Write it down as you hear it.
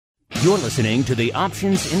You're listening to the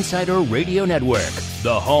Options Insider Radio Network,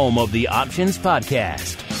 the home of the Options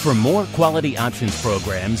Podcast. For more quality options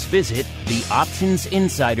programs, visit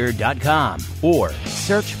theoptionsinsider.com or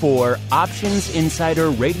search for Options Insider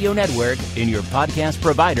Radio Network in your podcast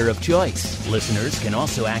provider of choice. Listeners can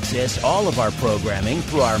also access all of our programming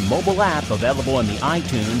through our mobile app available in the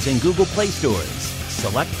iTunes and Google Play stores.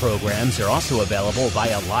 Select programs are also available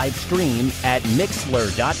via live stream at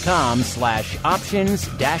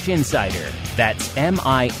mixlr.com/options-insider. That's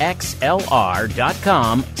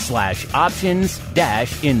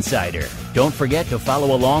mixlr.com/options-insider. Don't forget to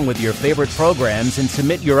follow along with your favorite programs and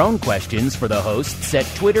submit your own questions for the hosts at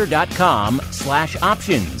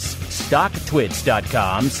twitter.com/options,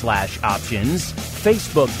 stocktwits.com/options,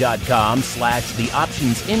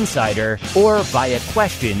 facebook.com/theoptionsinsider, or via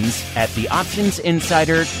questions at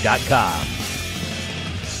theoptionsinsider.com.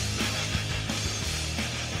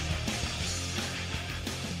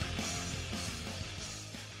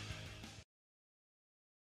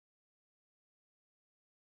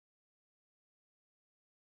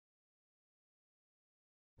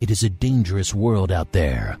 It is a dangerous world out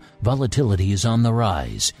there. Volatility is on the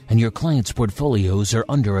rise, and your clients' portfolios are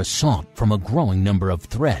under assault from a growing number of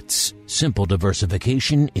threats. Simple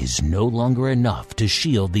diversification is no longer enough to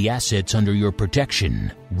shield the assets under your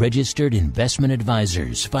protection. Registered investment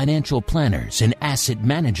advisors, financial planners, and asset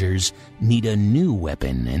managers need a new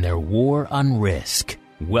weapon in their war on risk.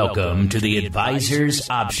 Welcome to the Advisor's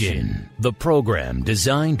Option, the program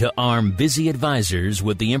designed to arm busy advisors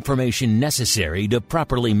with the information necessary to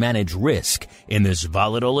properly manage risk in this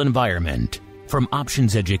volatile environment. From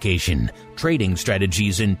options education, trading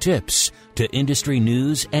strategies and tips, to industry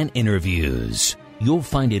news and interviews, you'll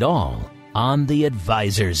find it all on the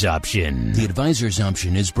Advisor's Option. The Advisor's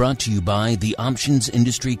Option is brought to you by the Options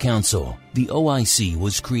Industry Council. The OIC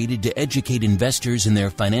was created to educate investors and their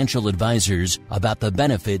financial advisors about the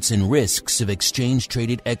benefits and risks of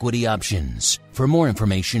exchange-traded equity options. For more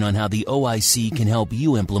information on how the OIC can help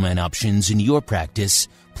you implement options in your practice,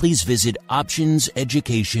 please visit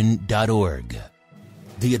optionseducation.org.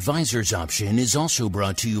 The Advisor's Option is also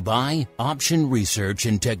brought to you by Option Research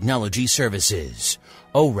and Technology Services.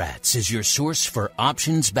 ORATS is your source for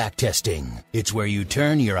options backtesting. It's where you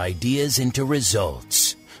turn your ideas into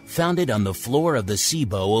results. Founded on the floor of the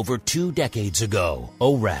SIBO over 2 decades ago,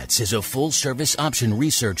 ORATS is a full-service option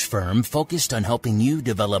research firm focused on helping you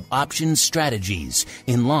develop options strategies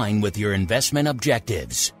in line with your investment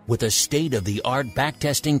objectives. With a state-of-the-art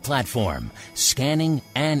backtesting platform, scanning,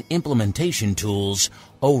 and implementation tools,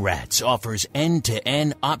 ORATS offers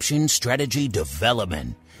end-to-end option strategy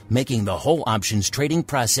development, making the whole options trading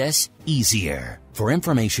process easier. For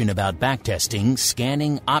information about backtesting,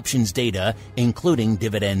 scanning options data, including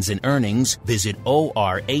dividends and earnings, visit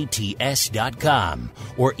orats.com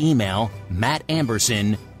or email Matt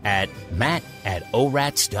Amberson at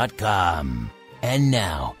matt@orats.com. And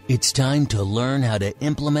now, it's time to learn how to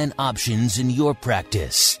implement options in your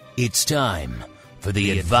practice. It's time for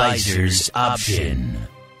the Advisor's Option.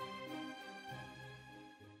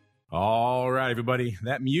 All right, everybody.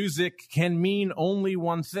 That music can mean only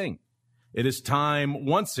one thing. It is time,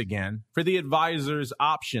 once again, for the Advisor's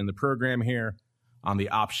Option, the program here on the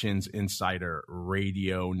Options Insider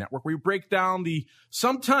Radio Network. We break down the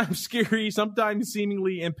sometimes scary, sometimes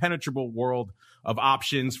seemingly impenetrable world of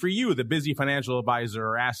options for you, the busy financial advisor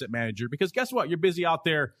or asset manager, because guess what? You're busy out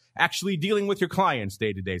there actually dealing with your clients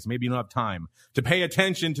day to day, so maybe you don't have time to pay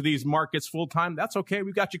attention to these markets full time. That's okay.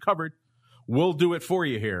 We've got you covered. We'll do it for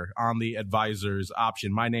you here on the Advisor's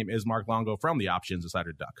Option. My name is Mark Longo from the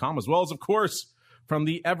OptionsInsider.com, as well as, of course, from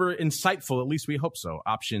the ever insightful, at least we hope so,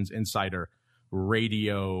 Options Insider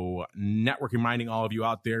Radio Network. Reminding all of you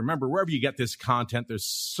out there, remember, wherever you get this content, there's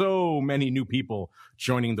so many new people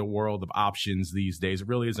joining the world of options these days. It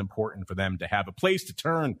really is important for them to have a place to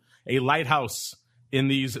turn, a lighthouse in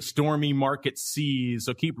these stormy market seas.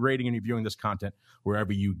 So keep rating and reviewing this content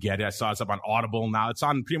wherever you get it. I saw it's up on Audible now. It's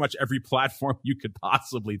on pretty much every platform you could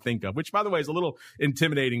possibly think of, which, by the way, is a little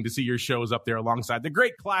intimidating to see your shows up there alongside the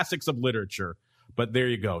great classics of literature. But there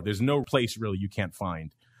you go. There's no place really you can't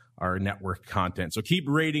find our network content. So keep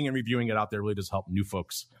rating and reviewing it out there. It really does help new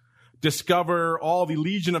folks discover all the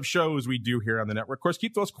legion of shows we do here on the network. Of course,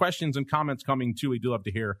 keep those questions and comments coming too. We do love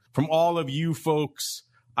to hear from all of you folks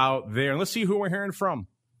out there. And let's see who we're hearing from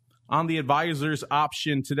on the Advisor's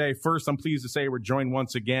Option today. First, I'm pleased to say we're joined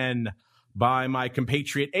once again by my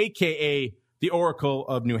compatriot, a.k.a. the Oracle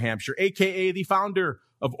of New Hampshire, a.k.a. the founder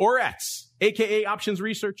of ORATS, a.k.a. Options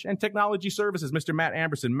Research and Technology Services, Mr. Matt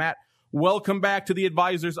Amberson. Matt, welcome back to the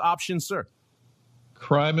Advisor's Option, sir.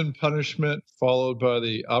 Crime and Punishment, followed by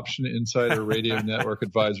the Option Insider Radio Network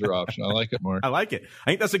Advisor option. I like it, Mark. I like it. I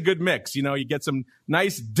think that's a good mix. You get some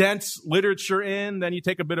nice, dense literature in, then you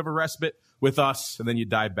take a bit of a respite with us, and then you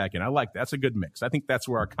dive back in. I like that. That's a good mix. I think that's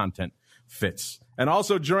where our content fits. And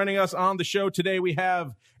also joining us on the show today, we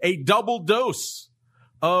have a double dose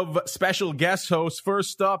of special guest hosts.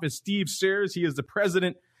 First up is Steve SEARS. He is the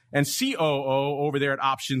president and COO over there at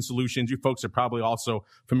Option Solutions. You folks are probably also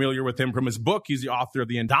familiar with him from his book. He's the author of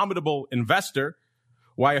The Indomitable Investor,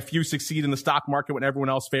 Why a Few Succeed in the Stock Market When Everyone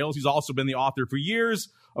Else Fails. He's also been the author for years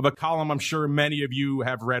of a column I'm sure many of you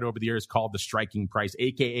have read over the years called The Striking Price,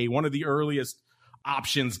 a.k.a. one of the earliest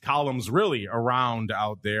options columns really around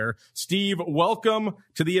out there. Steve, welcome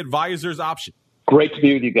to the Advisor's Option. Great to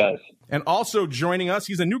be with you guys. And also joining us,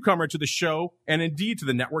 he's a newcomer to the show and indeed to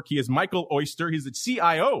the network. He is Michael OYSTER. He's the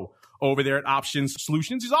CIO over there at Option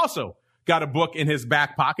Solutions. He's also got a book in his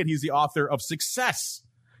back pocket. He's the author of Success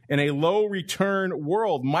in a Low Return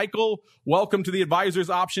World. Michael, welcome to the Advisor's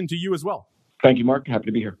Option to you as well. Thank you, Mark. Happy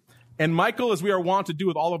to be here. And Michael, as we are wont to do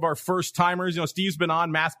with all of our first timers, Steve's been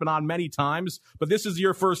on, Matt's been on many times, but this is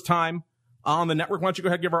your first time on the network. Why don't you go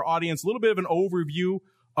ahead and give our audience a little bit of an overview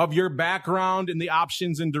of your background in the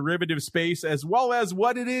options and derivative space, as well as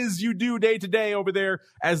what it is you do day to day over there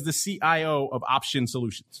as the CIO of Option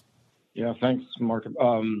Solutions. Yeah, thanks, Mark.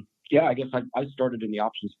 I guess I started in the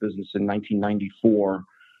options business in 1994,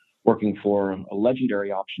 working for a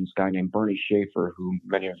legendary options guy named Bernie Schaefer, who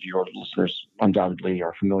many of your listeners undoubtedly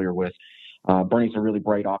are familiar with. Bernie's a really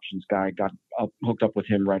bright options guy. Got hooked up with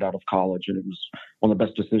him right out of college, and it was one of the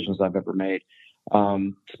best decisions I've ever made.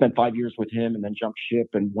 Spent 5 years with him and then jumped ship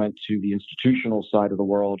and went to the institutional side of the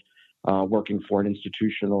world, working for an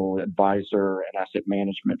institutional advisor and asset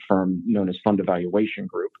management firm known as Fund Evaluation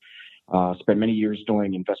Group. Spent many years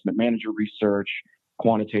doing investment manager research,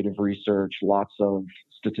 quantitative research, lots of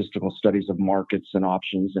statistical studies of markets and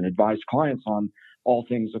options, and advised clients on all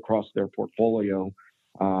things across their portfolio.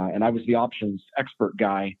 And I was the options expert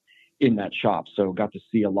guy in that shop. So got to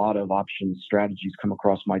see a lot of options strategies come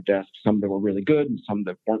across my desk, some that were really good and some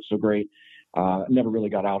that weren't so great. Never really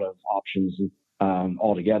got out of options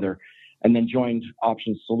altogether. And then joined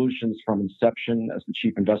Option Solutions from inception as the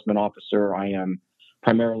chief investment officer. I am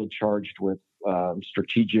primarily charged with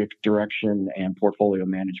strategic direction and portfolio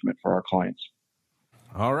management for our clients.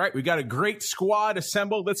 All right, we got a great squad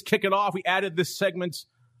assembled. Let's kick it off. We added this segment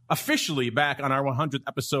officially back on our 100th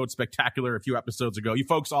episode spectacular a few episodes ago. You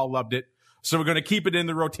folks all loved it, so we're going to keep it in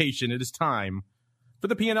the rotation. It is time for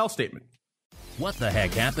the P&L statement. What the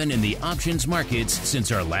heck happened in the options markets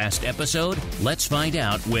since our last episode? Let's find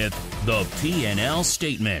out with the P&L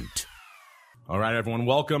statement. All right, everyone,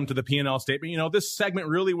 welcome to the P&L statement. This segment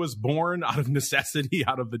really was born out of necessity,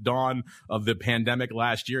 out of the dawn of the pandemic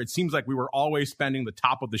last year. It seems like we were always spending the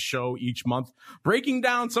top of the show each month breaking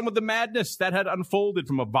down some of the madness that had unfolded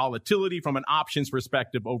from a volatility, from an options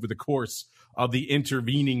perspective over the course of the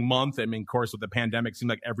intervening month. I mean, of course, with the pandemic, it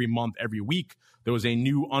seemed like every month, every week, there was a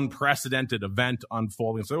new unprecedented event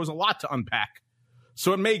unfolding. So there was a lot to unpack.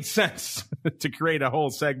 So it made sense to create a whole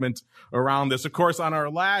segment around this. Of course, on our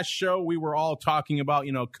last show, we were all talking about,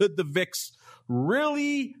 could the VIX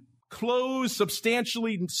really close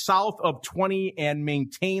substantially south of 20 and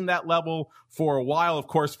maintain that level for a while? Of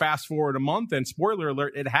course, fast forward a month, and spoiler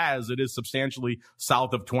alert, it has. It is substantially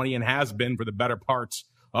south of 20 and has been for the better parts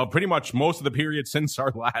of pretty much most of the period since our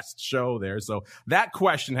last show there. So that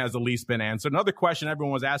question has at least been answered. Another question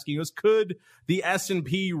everyone was asking was, could the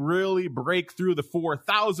S&P really break through the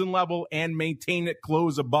 4,000 level and maintain it,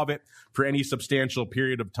 close above it for any substantial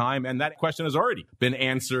period of time? And that question has already been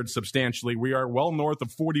answered substantially. We are well north of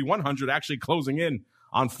 4,100, actually closing in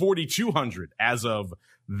on 4,200 as of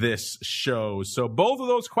this show. So both of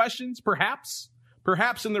those questions, perhaps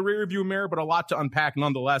in the rearview mirror, but a lot to unpack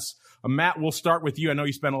nonetheless. Matt, we'll start with you. I know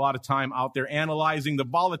you spent a lot of time out there analyzing the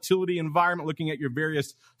volatility environment, looking at your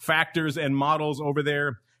various factors and models over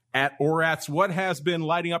there at ORATS. What has been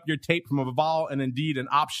lighting up your tape from a vol and indeed an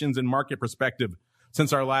options and market perspective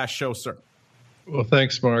since our last show, sir? Well,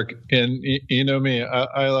 thanks, Mark. And you know me,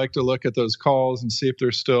 I like to look at those calls and see if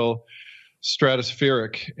they're still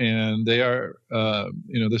stratospheric, and they are.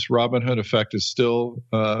 This Robinhood effect is still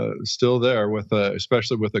there, with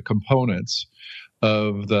especially with the components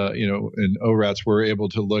of the in ORATS we're able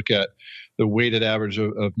to look at the weighted average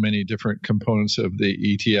of many different components of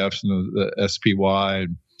the ETFs and the SPY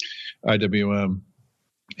and IWM,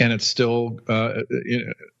 and it's still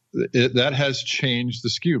that has changed the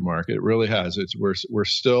skew market. It really has. We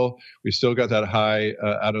still got that high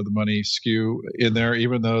out of the money skew in there,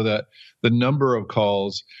 even though that the number of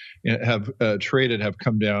calls have traded have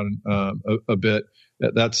come down a bit.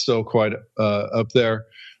 that's still quite up there.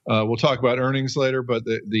 We'll talk about earnings later, but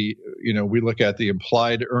we look at the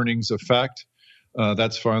implied earnings effect.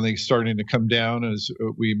 That's finally starting to come down, as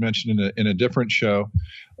we mentioned in a different show.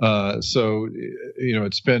 So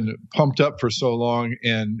it's been pumped up for so long,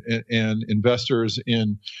 and investors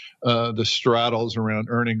in the straddles around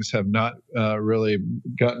earnings have not really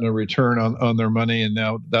gotten a return on their money, and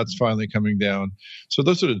now that's finally coming down. So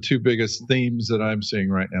those are the two biggest themes that I'm seeing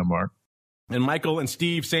right now, Mark. And Michael and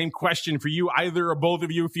Steve, same question for you. Either or both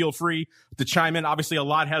of you, feel free to chime in. Obviously, a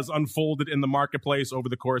lot has unfolded in the marketplace over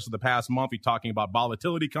the course of the past month. We're talking about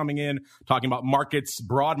volatility coming in, talking about markets,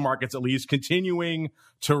 broad markets at least, continuing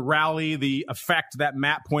to rally. The effect that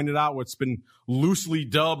Matt pointed out, what's been loosely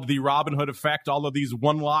dubbed the Robinhood effect, all of these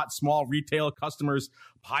one-lot small retail customers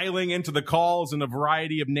piling into the calls in a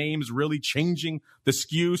variety of names, really changing the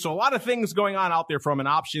skew. So a lot of things going on out there from an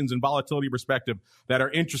options and volatility perspective that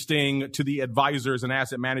are interesting to the advisors and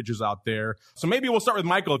asset managers out there. So maybe we'll start with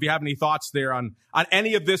Michael, if you have any thoughts there on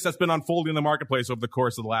any of this that's been unfolding in the marketplace over the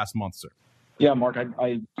course of the last month, sir. Yeah, Mark,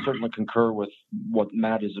 I certainly concur with what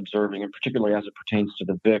Matt is observing, and particularly as it pertains to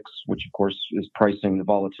the VIX, which of course is pricing the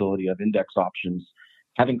volatility of index options,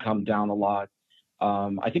 having come down a lot.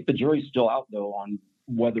 I think the jury's still out, though, on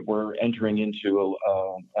whether we're entering into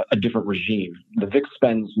a different regime. The VIX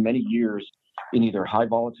spends many years in either high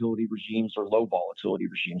volatility regimes or low volatility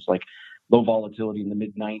regimes, like low volatility in the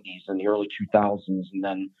mid-90s and the early 2000s, and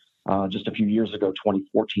then just a few years ago,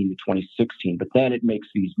 2014 to 2016. But then it makes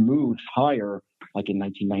these moves higher, like in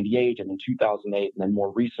 1998 and in 2008, and then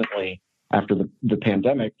more recently after the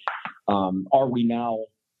pandemic. Are we now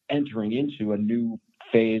entering into a new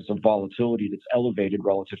phase of volatility that's elevated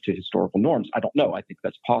relative to historical norms? I don't know. I think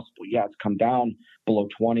that's possible. Yeah, it's come down below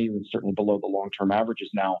 20 and certainly below the long-term averages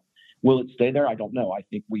now. Will it stay there? I don't know. I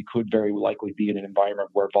think we could very likely be in an environment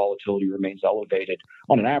where volatility remains elevated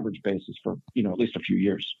on an average basis for, at least a few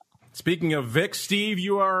years. Speaking of VIX, Steve,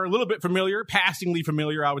 you are a little bit familiar, passingly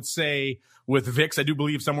familiar, I would say, with VIX. I do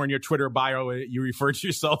believe somewhere in your Twitter bio you refer to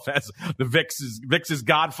yourself as the VIX's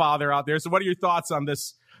godfather out there. So what are your thoughts on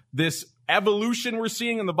this evolution we're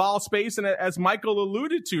seeing in the vol space? And as Michael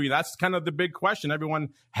alluded to, that's kind of the big question everyone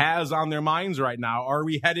has on their minds right now. Are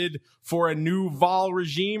we headed for a new vol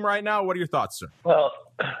regime right now? What are your thoughts, sir? Well,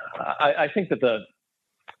 I think that the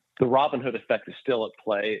Robinhood effect is still at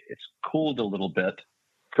play. It's cooled a little bit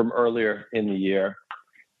from earlier in the year.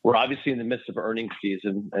 We're obviously in the midst of earnings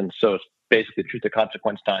season, and so it's basically truth or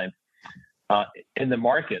consequence time in the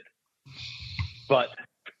market. But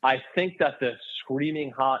I think that the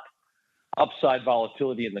screaming hot upside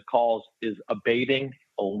volatility in the calls is abating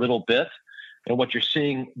a little bit. And what you're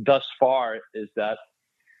seeing thus far is that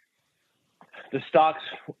the stocks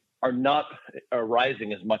are not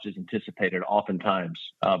rising as much as anticipated oftentimes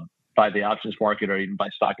by the options market or even by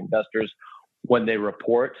stock investors when they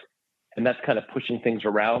report. And that's kind of pushing things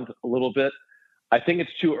around a little bit. I think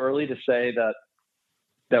it's too early to say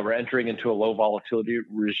that we're entering into a low volatility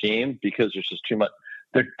regime because there's just too much.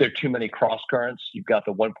 There are too many cross currents. You've got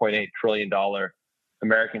the $1.8 trillion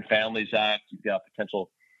American Families Act. You've got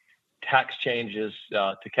potential tax changes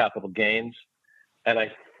to capital gains, and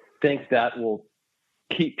I think that will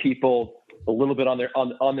keep people a little bit on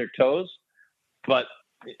their toes. But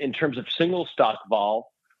in terms of single stock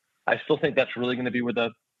vol, I still think that's really going to be where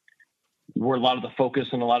a lot of the focus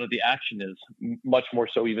and a lot of the action is, much more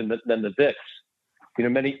so even than the VIX.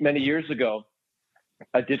 Many years ago,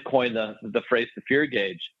 I did coin the phrase the fear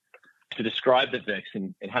gauge to describe the VIX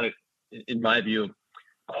and had, in my view,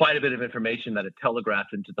 quite a bit of information that it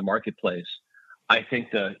telegraphed into the marketplace. I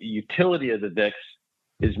think the utility of the VIX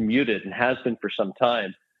is muted and has been for some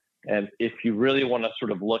time. And if you really want to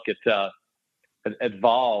sort of look at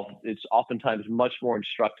vol, it's oftentimes much more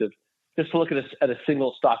instructive just to look at a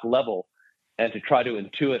single stock level and to try to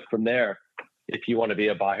intuit from there if you want to be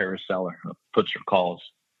a buyer or seller of puts or calls.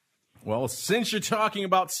 Well, since you're talking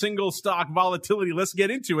about single stock volatility, let's get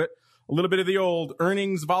into it. A little bit of the old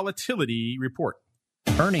earnings volatility report.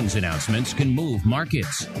 Earnings announcements can move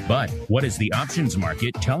markets, but what is the options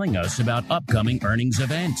market telling us about upcoming earnings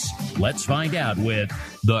events? Let's find out with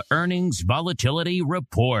the Earnings Volatility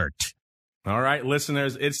Report. All right,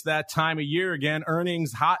 listeners, it's that time of year again.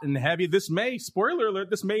 Earnings hot and heavy. Spoiler alert,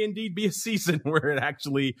 this may indeed be a season where it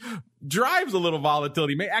actually drives a little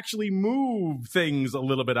volatility, may actually move things a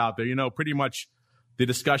little bit out there. Pretty much the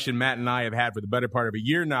discussion Matt and I have had for the better part of a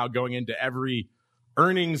year now going into every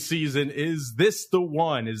earnings season. Is this the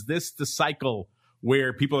one? Is this the cycle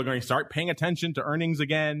where people are going to start paying attention to earnings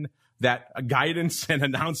again, that guidance and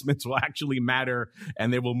announcements will actually matter,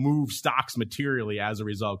 and they will move stocks materially as a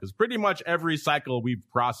result. Because pretty much every cycle we've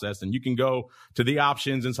processed, and you can go to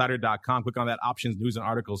theoptionsinsider.com, click on that options news and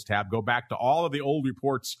articles tab, go back to all of the old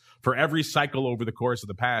reports for every cycle over the course of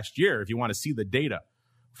the past year. If you want to see the data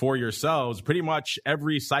for yourselves, pretty much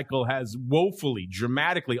every cycle has woefully,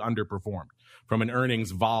 dramatically underperformed from an earnings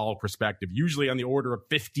vol perspective, usually on the order of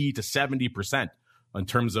 50 to 70%. In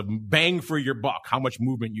terms of bang for your buck, how much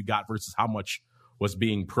movement you got versus how much was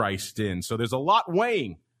being priced in. So there's a lot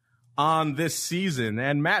weighing on this season.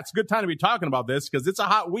 And Matt, it's a good time to be talking about this because it's a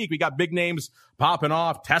hot week. We got big names popping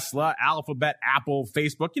off: Tesla, Alphabet, Apple,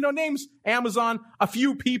 Facebook, names, Amazon, a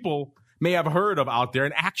few people may have heard of out there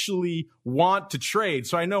and actually want to trade.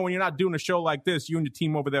 So I know when you're not doing a show like this, you and your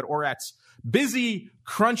team over there at Orat's busy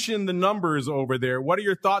crunching the numbers over there. What are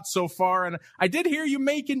your thoughts so far? And I did hear you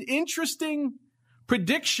make an interesting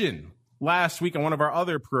prediction last week on one of our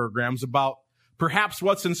other programs about perhaps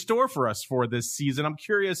what's in store for us for this season. I'm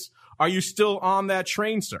curious, are you still on that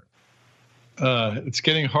train, sir? It's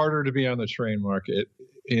getting harder to be on the train, Mark.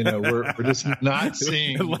 We're just not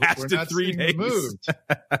seeing. It lasted 3 days. Moved.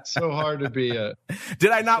 It's so hard to be.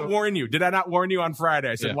 Did I not warn you? Did I not warn you on Friday?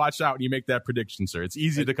 I said, watch out when you make that prediction, sir. It's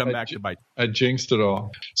easy to come back to bite. I jinxed it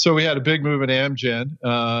all. So we had a big move in Amgen,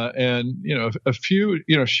 and a few,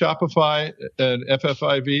 Shopify and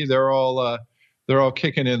FFIV. They're all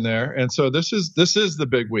kicking in there, and so this is the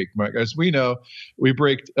big week, Mike. As we know, we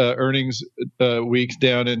break earnings weeks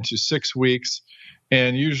down into 6 weeks.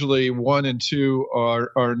 And usually 1 and 2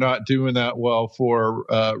 are not doing that well for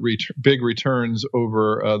big returns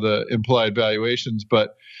over the implied valuations.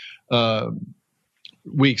 But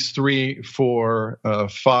weeks 3, 4,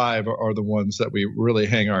 5 are the ones that we really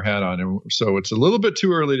hang our hat on. And so it's a little bit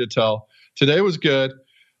too early to tell. Today was good,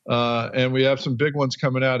 and we have some big ones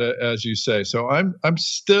coming out, as you say. So I'm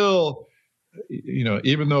still,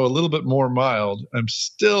 even though a little bit more mild, I'm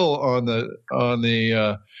still on the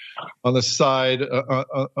side,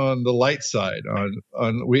 on the light side.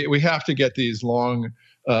 We have to get these long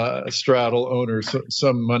straddle owners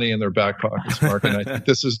some money in their back pockets, Mark, and I think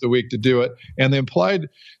this is the week to do it. And the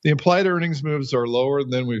implied earnings moves are lower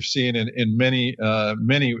than we've seen in many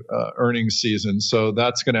earnings seasons, so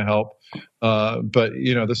that's going to help. But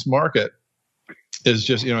this market is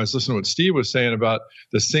just, I was listening to what Steve was saying about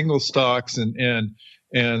the single stocks and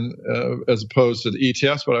as opposed to the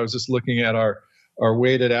ETFs, but I was just looking at our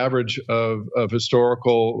weighted average of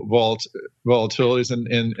historical volatilities,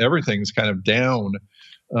 and everything's kind of down.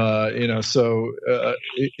 So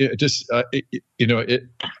it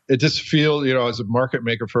just feels, as a market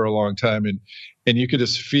maker for a long time, and you could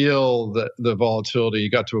just feel the volatility.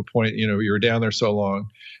 You got to a point, you were down there so long,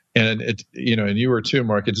 and and you were too,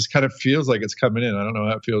 Mark. It just kind of feels like it's coming in. I don't know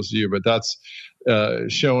how it feels to you, but that's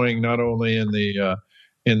showing not only in the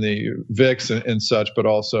VIX and such, but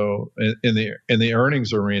also in the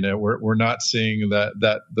earnings arena. We're not seeing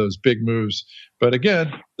those big moves. But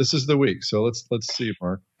again, this is the week, so let's see,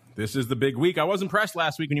 Mark. This is the big week. I was impressed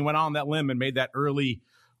last week when you went on that limb and made that early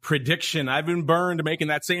prediction. I've been burned making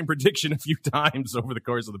that same prediction a few times over the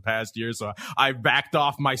course of the past year, so I've backed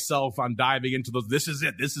off myself on diving into those. This is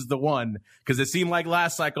it. This is the one, because it seemed like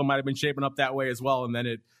last cycle might have been shaping up that way as well, and then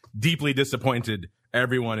it deeply disappointed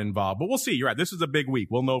everyone involved. But we'll see. You're right. This is a big week.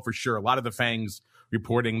 We'll know for sure. A lot of the FANGs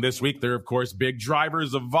reporting this week. They're, of course, big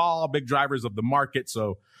drivers of vol, big drivers of the market.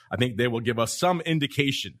 So I think they will give us some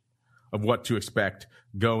indication of what to expect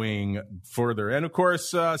going further. And, of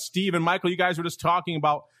course, Steve and Michael, you guys were just talking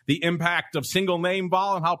about the impact of single name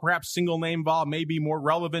vol and how perhaps single name vol may be more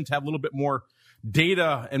relevant, have a little bit more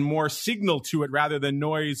data and more signal to it rather than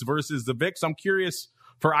noise versus the VIX. I'm curious,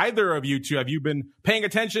 for either of you two, have you been paying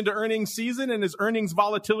attention to earnings season, and is earnings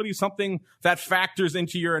volatility something that factors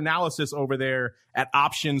into your analysis over there at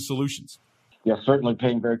Option Solutions? Yeah, certainly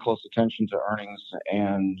paying very close attention to earnings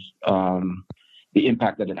and the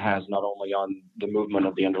impact that it has not only on the movement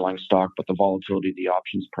of the underlying stock, but the volatility of the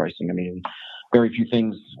options pricing. I mean, very few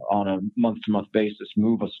things on a month-to-month basis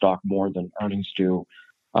move a stock more than earnings do.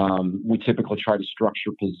 We typically try to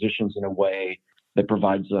structure positions in a way that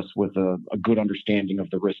provides us with a good understanding of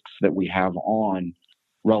the risks that we have on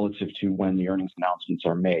relative to when the earnings announcements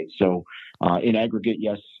are made. So in aggregate,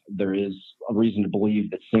 yes, there is a reason to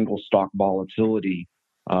believe that single stock volatility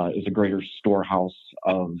is a greater storehouse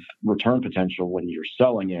of return potential when you're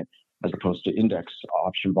selling it as opposed to index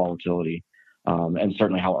option volatility. And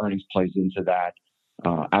certainly how earnings plays into that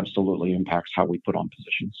absolutely impacts how we put on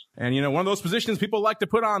positions. And, one of those positions people like to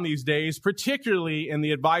put on these days, particularly in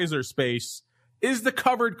the advisor space, is the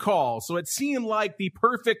covered call. So it seemed like the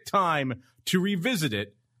perfect time to revisit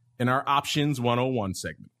it in our Options 101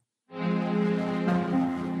 segment.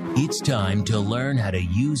 It's time to learn how to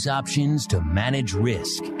use options to manage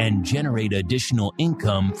risk and generate additional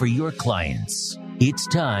income for your clients. It's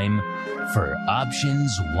time for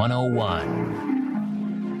Options 101.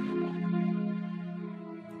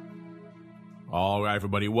 All right,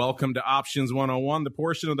 everybody, welcome to Options 101, the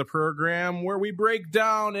portion of the program where we break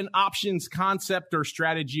down an options concept or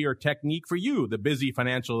strategy or technique for you, the busy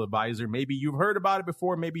financial advisor. Maybe you've heard about it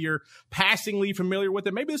before. Maybe you're passingly familiar with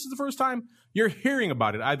it. Maybe this is the first time you're hearing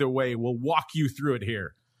about it. Either way, we'll walk you through it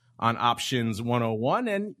here on Options 101.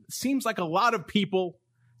 And it seems like a lot of people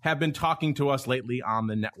have been talking to us lately on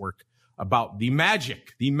the network about the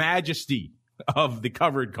magic, the majesty of the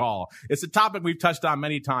covered call. It's a topic we've touched on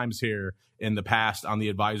many times here in the past on the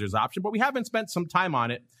advisor's option, but we haven't spent some time on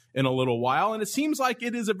it in a little while. And it seems like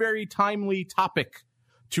it is a very timely topic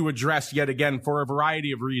to address yet again for a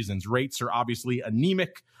variety of reasons. Rates are obviously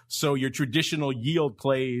anemic, so your traditional yield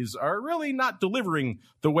plays are really not delivering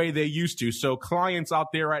the way they used to. So clients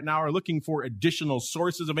out there right now are looking for additional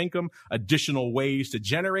sources of income, additional ways to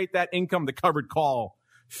generate that income. The covered call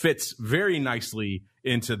fits very nicely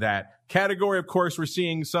into that category. Of course, we're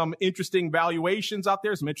seeing some interesting valuations out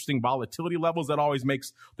there, some interesting volatility levels. That always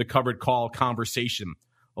makes the covered call conversation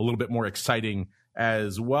a little bit more exciting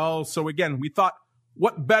as well. So again, we thought,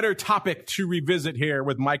 what better topic to revisit here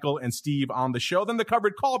with Michael and Steve on the show than the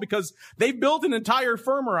covered call, because they built an entire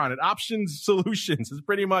firm around it. Options Solutions is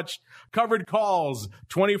pretty much covered calls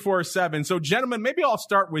 24/7. So gentlemen, maybe I'll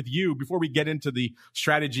start with you before we get into the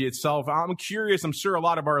strategy itself. I'm curious. I'm sure a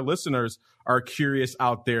lot of our listeners are curious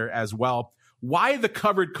out there as well. Why the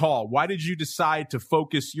covered call? Why did you decide to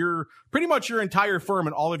focus pretty much your entire firm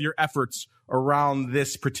and all of your efforts around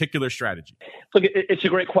this particular strategy? Look, it's a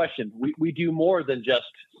great question. We do more than just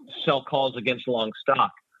sell calls against long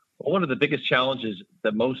stock. One of the biggest challenges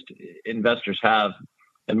that most investors have,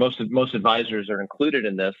 and most advisors are included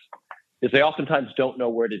in this, is they oftentimes don't know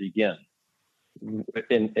where to begin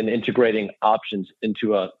in integrating options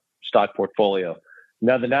into a stock portfolio.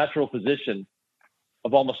 Now, the natural position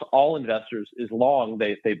of almost all investors is long.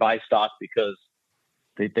 They buy stock because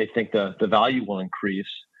they think the value will increase.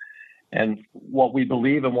 And what we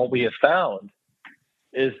believe and what we have found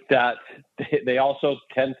is that they also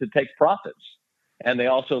tend to take profits, and they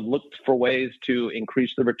also look for ways to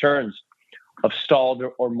increase the returns of stalled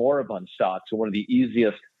or moribund stocks. So one of the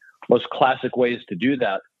easiest, most classic ways to do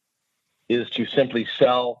that is to simply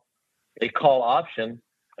sell a call option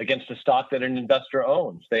against a stock that an investor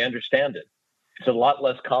owns. They understand it. It's a lot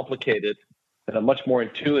less complicated and much more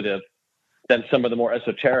intuitive than some of the more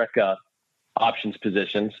esoteric options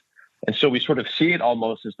positions. And so we sort of see it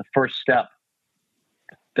almost as the first step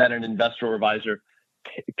that an investor or advisor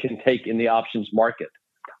can take in the options market.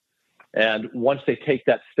 And once they take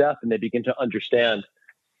that step and they begin to understand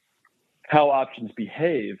how options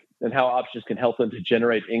behave and how options can help them to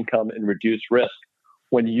generate income and reduce risk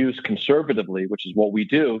when used conservatively, which is what we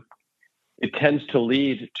do, it tends to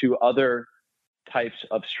lead to other types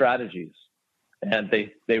of strategies. And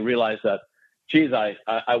they realize that, geez, I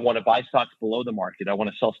want to buy stocks below the market. I want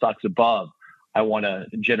to sell stocks above. I want to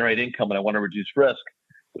generate income and I want to reduce risk.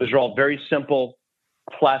 Those are all very simple,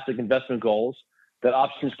 classic investment goals that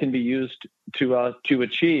options can be used to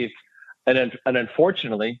achieve. And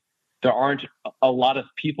unfortunately, there aren't a lot of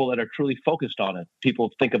people that are truly focused on it. People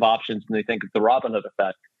think of options and they think of the Robinhood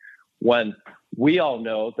effect, when we all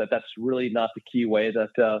know that that's really not the key way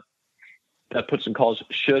that puts and calls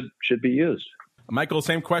should be used. Michael,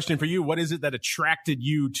 same question for you. What is it that attracted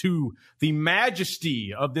you to the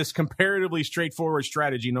majesty of this comparatively straightforward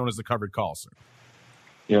strategy known as the covered call, sir?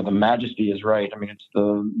 The majesty is right. I mean, it's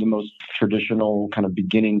the most traditional kind of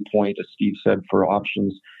beginning point, as Steve said, for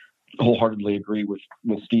options. Wholeheartedly agree with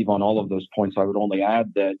Steve on all of those points. I would only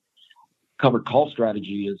add that covered call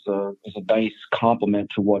strategy is a nice complement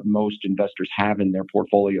to what most investors have in their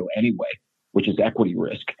portfolio anyway, which is equity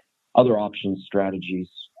risk. Other options strategies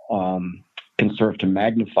can serve to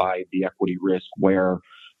magnify the equity risk, where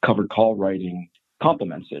covered call writing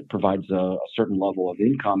complements it, provides a certain level of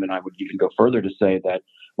income. And I would even go further to say that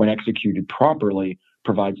when executed properly,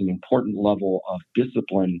 provides an important level of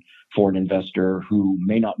discipline for an investor who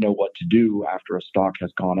may not know what to do after a stock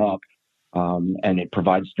has gone up. And it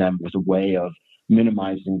provides them with a way of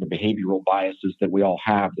minimizing the behavioral biases that we all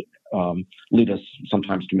have that lead us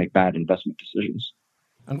sometimes to make bad investment decisions.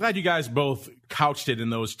 I'm glad you guys both couched it in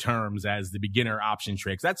those terms as the beginner option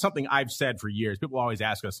trade. 'Cause that's something I've said for years. People always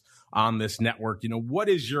ask us on this network, what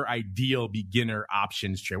is your ideal beginner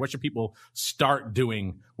options trade? What should people start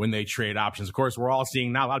doing when they trade options? Of course, we're all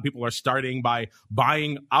seeing now a lot of people are starting by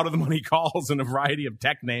buying out of the money calls in a variety of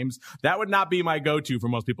tech names. That would not be my go-to for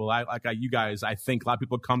most people. You guys, I think a lot of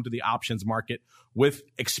people come to the options market with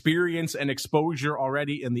experience and exposure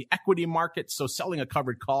already in the equity market. So selling a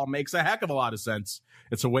covered call makes a heck of a lot of sense.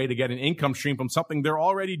 It's a way to get an income stream from something they're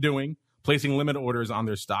already doing, placing limit orders on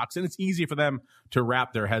their stocks, and it's easy for them to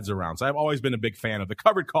wrap their heads around. So I've always been a big fan of the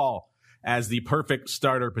covered call as the perfect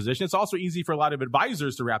starter position. It's also easy for a lot of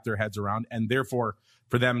advisors to wrap their heads around, and therefore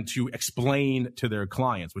for them to explain to their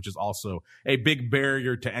clients, which is also a big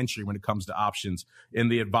barrier to entry when it comes to options in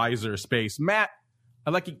the advisor space. Matt,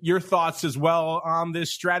 I'd like your thoughts as well on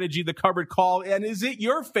this strategy, the covered call, and is it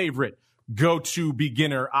your favorite go-to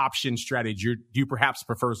beginner option strategy, or do you perhaps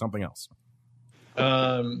prefer something else?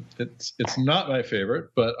 It's not my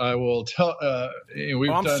favorite, but I will tell.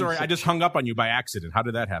 I'm sorry, I just hung up on you by accident. How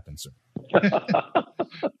did that happen, sir?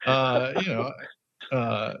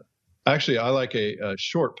 Actually, I like a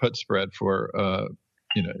short put spread for.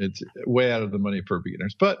 It's way out of the money for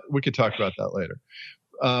beginners, but we could talk about that later.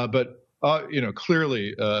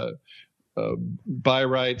 Clearly. Buy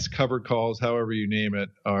rights, covered calls, however you name it,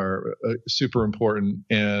 are super important,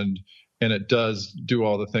 and it does do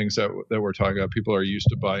all the things that we're talking about. People are used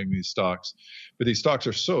to buying these stocks, but these stocks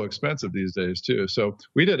are so expensive these days too. So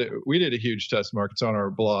we did a huge test, Mark. It's on our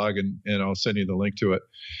blog, and I'll send you the link to it.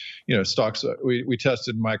 Stocks we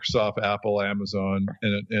tested Microsoft, Apple, Amazon,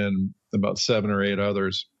 and about 7 or 8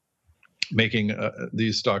 others.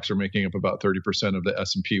 These stocks are making up about 30% of the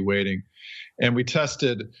S&P weighting, and we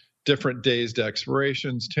tested different days to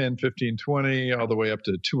expirations, 10, 15, 20, all the way up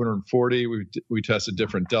to 240. We tested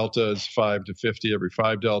different deltas, 5 to 50, every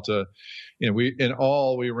 5 delta. We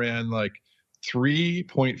ran like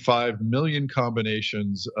 3.5 million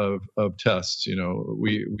combinations of tests.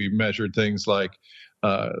 We measured things like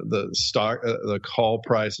the call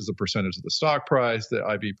price as a percentage of the stock price, the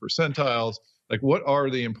IV percentiles. Like, what are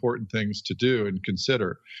the important things to do and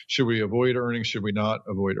consider? Should we avoid earnings? Should we not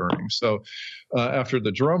avoid earnings? So after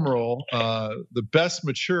the drum roll, the best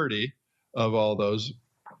maturity of all those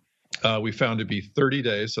we found to be 30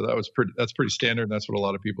 days. So that's pretty standard. And that's what a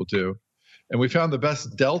lot of people do. And we found the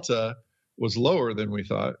best delta was lower than we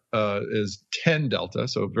thought, is 10 delta.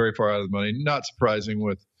 So very far out of the money. Not surprising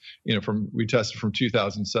we tested from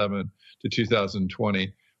 2007 to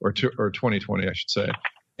 2020 or 2020, I should say.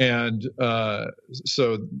 And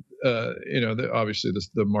obviously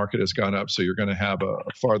the market has gone up, so you're going to have a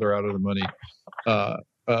farther out of the money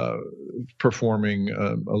performing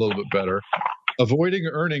a little bit better. Avoiding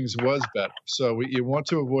earnings was better. So you want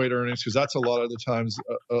to avoid earnings because that's a lot of the times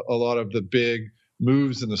a lot of the big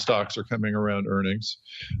moves in the stocks are coming around earnings.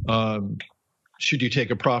 Should you take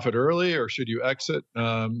a profit early or should you exit?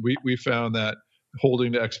 We found that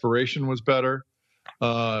holding to expiration was better.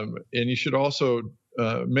 And you should also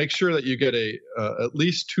make sure that you get at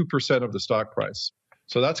least 2% of the stock price.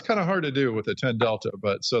 So that's kind of hard to do with a 10 delta,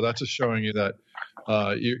 but so that's just showing you that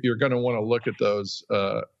you're going to want to look at those,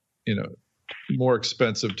 more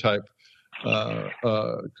expensive type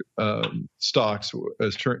stocks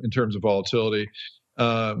in terms of volatility.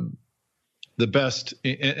 The best,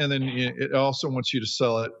 and then it also wants you to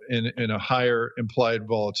sell it in a higher implied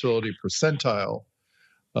volatility percentile.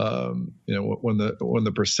 When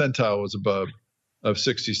the percentile was above of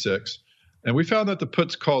 66, and we found that the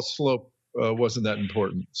puts call slope wasn't that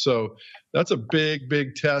important. So that's a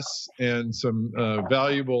big test and some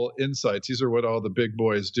valuable insights. These are what all the big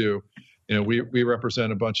boys do. We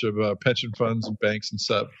represent a bunch of pension funds and banks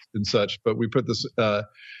and such, but we put this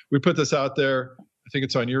out there. I think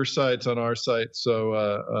it's on your site, it's on our site.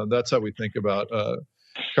 So that's how we think about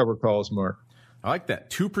cover calls, Mark. I like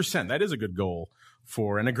that. 2%. That is a good goal,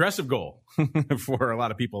 for an aggressive goal for a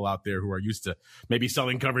lot of people out there who are used to maybe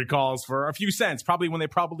selling covered calls for a few cents, probably when they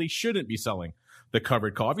probably shouldn't be selling the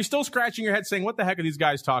covered call. If you're still scratching your head saying, what the heck are these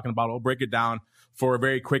guys talking about? I'll break it down for a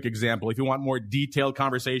very quick example. If you want more detailed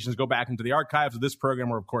conversations, go back into the archives of this program,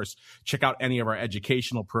 or of course, check out any of our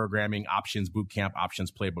educational programming, Options Bootcamp,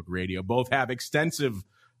 Options Playbook Radio. Both have extensive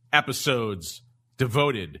episodes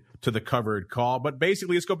devoted to the covered call. But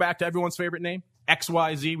basically, let's go back to everyone's favorite name,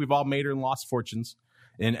 XYZ. We've all made and lost fortunes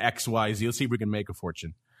in XYZ. Let's see if we can make a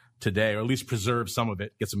fortune today, or at least preserve some of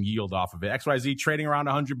it, get some yield off of it. XYZ trading around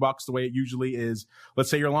 $100 the way it usually is.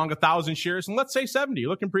 Let's say you're long 1,000 shares, and let's say 70.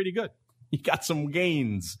 You're looking pretty good. You got some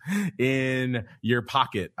gains in your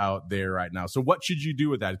pocket out there right now. So what should you do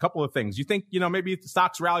with that? A couple of things. You think, maybe the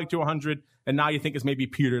stocks rally to 100 and now you think it's maybe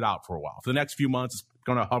petered out for a while. For the next few months, it's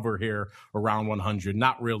going to hover here around 100,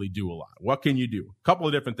 not really do a lot. What can you do? A couple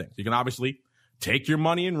of different things. You can obviously take your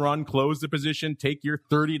money and run, close the position, take your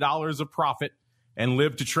 $30 of profit and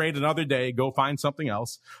live to trade another day, go find something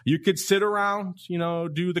else. You could sit around,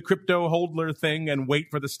 do the crypto hodler thing and wait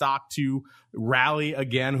for the stock to rally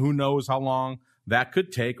again. Who knows how long that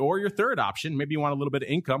could take? Or your third option, maybe you want a little bit of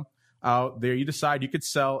income out there. You decide you could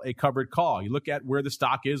sell a covered call. You look at where the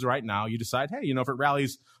stock is right now. You decide, hey, if it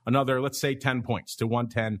rallies another, let's say 10 points to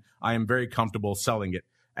 110, I am very comfortable selling it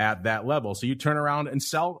at that level. So you turn around and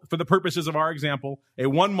sell, for the purposes of our example, a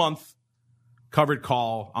 1 month covered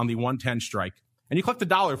call on the 110 strike. And you collect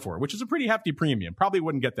 $1 for it, which is a pretty hefty premium. Probably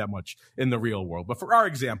wouldn't get that much in the real world. But for our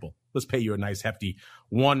example, let's pay you a nice hefty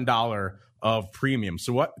 $1 of premium.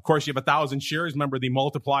 So what? Of course, you have 1,000 shares. Remember, the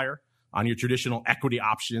multiplier on your traditional equity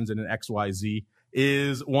options in an XYZ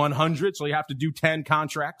is 100. So you have to do 10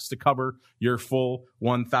 contracts to cover your full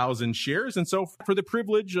 1,000 shares. And so for the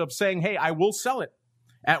privilege of saying, hey, I will sell it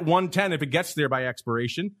at 110 if it gets there by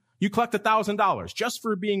expiration, you collect $1,000 just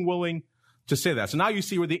for being willing to say that. So now you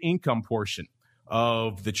see where the income portion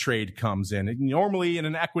of the trade comes in. And normally in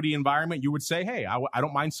an equity environment, you would say, hey, I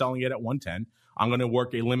don't mind selling it at 110. I'm going to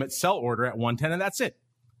work a limit sell order at 110, and that's it.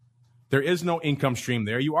 There is no income stream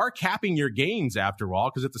there. You are capping your gains after all,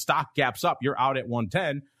 because if the stock gaps up, you're out at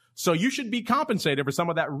 110. So you should be compensated for some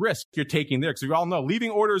of that risk you're taking there. Because we all know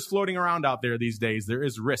leaving orders floating around out there these days, there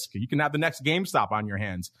is risk. You can have the next GameStop on your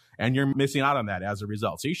hands, and you're missing out on that as a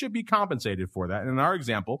result. So you should be compensated for that. And in our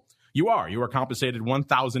example, you are compensated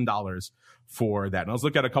 $1,000 for that. Now let's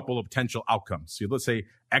look at a couple of potential outcomes. So let's say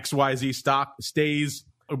XYZ stock stays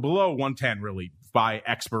below 110 really by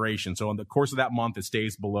expiration. So in the course of that month, it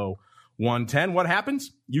stays below 110. What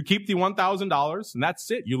happens? You keep the $1,000 and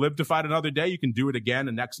that's it. You live to fight another day. You can do it again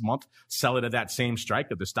the next month, sell it at that same strike.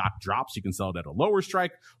 If the stock drops, you can sell it at a lower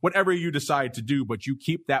strike, whatever you decide to do, but you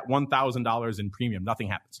keep that $1,000 in premium. Nothing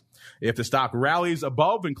happens. If the stock rallies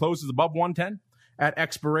above and closes above 110 at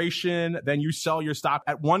expiration, then you sell your stock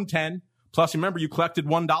at 110. Plus, remember, you collected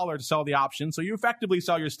 $1 to sell the option. So you effectively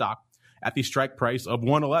sell your stock at the strike price of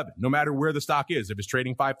 111, no matter where the stock is. If it's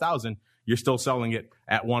trading 5,000, you're still selling it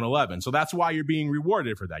at 111. So that's why you're being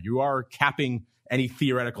rewarded for that. You are capping any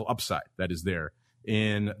theoretical upside that is there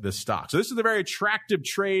in the stock. So this is a very attractive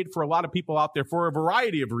trade for a lot of people out there for a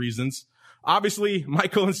variety of reasons. Obviously,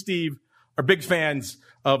 Michael and Steve are big fans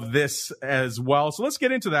of this as well. So let's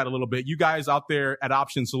get into that a little bit. You guys out there at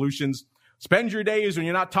Option Solutions, spend your days when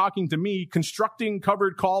you're not talking to me constructing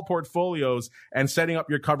covered call portfolios and setting up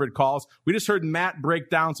your covered calls. We just heard Matt break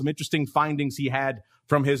down some interesting findings he had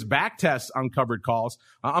from his back tests on covered calls.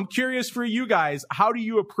 I'm curious for you guys, how do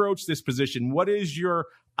you approach this position? What is your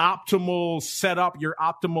optimal setup, your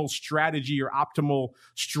optimal strategy, your optimal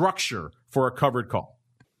structure for a covered call?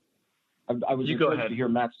 I was encouraged to hear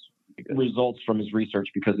Matt's results from his research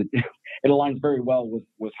because it aligns very well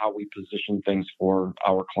with how we position things for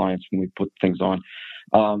our clients when we put things on.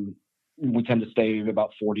 We tend to stay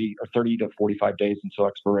about 30 to 45 days until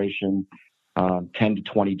expiration, 10 to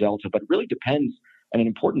 20 delta, but it really depends. And an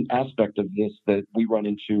important aspect of this that we run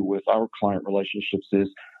into with our client relationships is,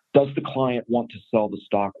 does the client want to sell the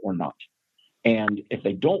stock or not? And if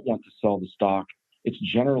they don't want to sell the stock, it's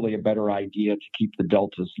generally a better idea to keep the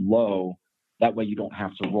deltas low. That way you don't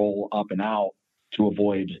have to roll up and out to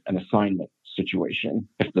avoid an assignment situation.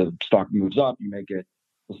 If the stock moves up, you may get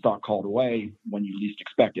the stock called away when you least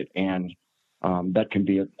expect it. And that can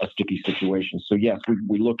be a sticky situation. So yes,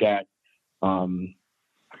 we look at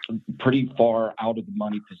pretty far out of the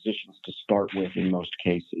money positions to start with in most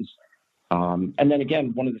cases. And then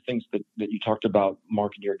again, one of the things that you talked about,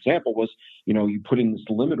 Mark, in your example was, you put in this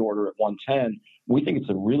limit order at 110. We think it's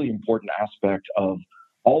a really important aspect of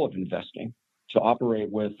all of investing to operate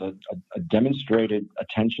with a demonstrated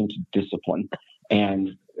attention to discipline.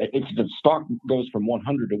 And if the stock goes from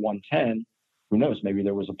 100 to 110, who knows, maybe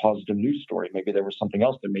there was a positive news story. Maybe there was something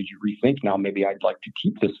else that made you rethink, now maybe I'd like to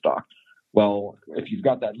keep this stock. Well, if you've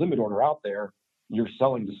got that limit order out there, you're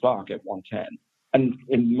selling the stock at 110. And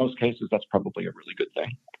in most cases, that's probably a really good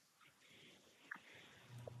thing.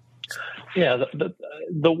 Yeah,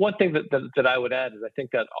 the one thing that I would add is I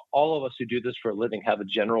think that all of us who do this for a living have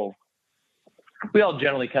we all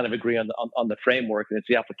generally kind of agree on the framework, and it's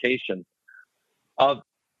the application of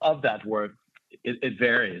that word. It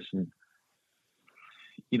varies. And,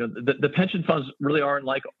 the pension funds really aren't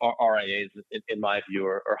like RIAs, in my view,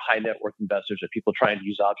 or high net worth investors or people trying to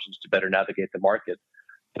use options to better navigate the market.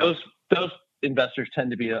 Those investors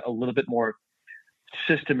tend to be a little bit more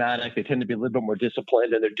systematic. They tend to be a little bit more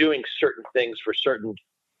disciplined, and they're doing certain things for certain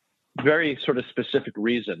very sort of specific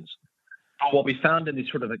reasons. But what we found in these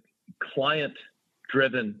sort of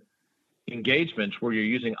client-driven engagements where you're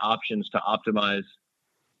using options to optimize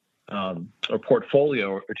or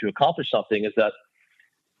portfolio or to accomplish something is that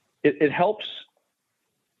it helps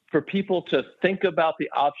for people to think about the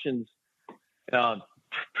options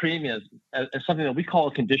premiums as something that we call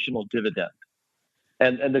a conditional dividend.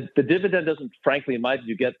 And the dividend doesn't, frankly, in my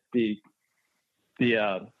view, get the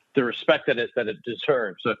respect that it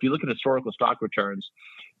deserves. So if you look at historical stock returns,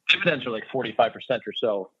 dividends are like 45% or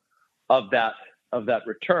so of that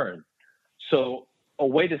return. So a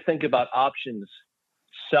way to think about options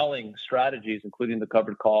selling strategies, including the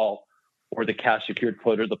covered call or the cash secured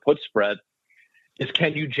put or the put spread, is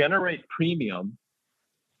can you generate premium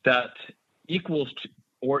that equals to,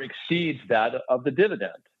 or exceeds that of the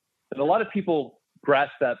dividend? And a lot of people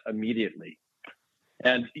grasp that immediately.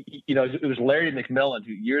 And, you know, it was Larry McMillan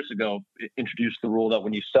who years ago introduced the rule that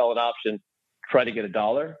when you sell an option, try to get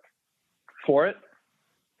 $1 for it.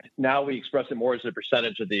 Now we express it more as a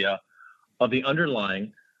percentage of the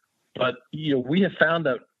underlying. But, you know, we have found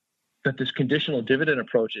that this conditional dividend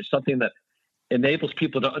approach is something that enables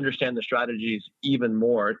people to understand the strategies even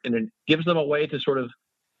more, and it gives them a way to sort of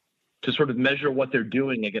measure what they're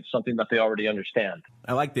doing against something that they already understand.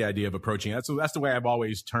 I like the idea of approaching it. That's the way I've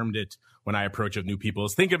always termed it when I approach with new people,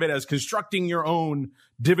 is think of it as constructing your own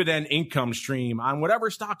dividend income stream on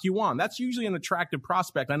whatever stock you want. That's usually an attractive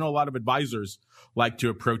prospect. I know a lot of advisors like to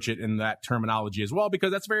approach it in that terminology as well,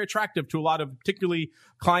 because that's very attractive to a lot of particularly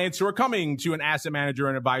clients who are coming to an asset manager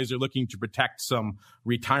and advisor looking to protect some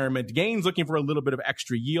retirement gains, looking for a little bit of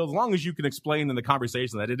extra yield. As long as you can explain in the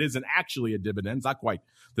conversation that it isn't actually a dividend, it's not quite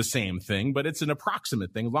the same thing, but it's an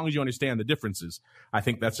approximate thing. As long as you understand the differences, I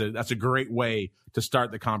think that's a great way to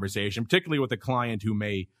start the conversation, particularly with a client who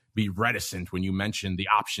may be reticent when you mention the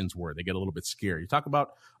options word. They get a little bit scared. You talk about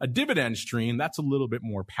a dividend stream, that's a little bit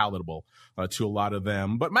more palatable to a lot of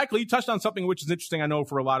them. But Michael, you touched on something which is interesting, I know,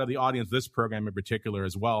 for a lot of the audience, this program in particular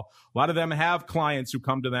as well. A lot of them have clients who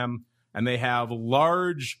come to them and they have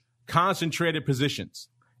large concentrated positions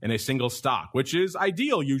in a single stock, which is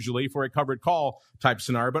ideal usually for a covered call type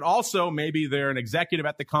scenario. But also maybe they're an executive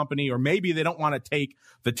at the company, or maybe they don't want to take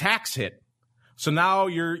the tax hit. So now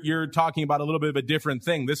you're talking about a little bit of a different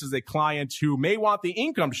thing. This is a client who may want the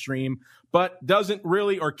income stream, but doesn't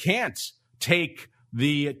really or can't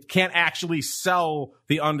actually sell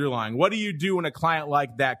the underlying. What do you do when a client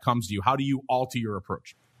like that comes to you? How do you alter your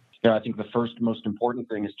approach? Yeah, I think the first most important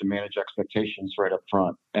thing is to manage expectations right up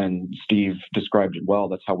front. And Steve described it well.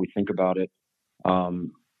 That's how we think about it.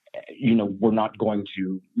 You know, we're not going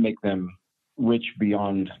to make them rich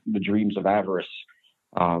beyond the dreams of avarice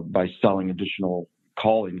by selling additional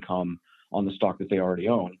call income on the stock that they already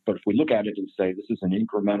own. But if we look at it and say this is an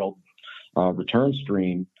incremental return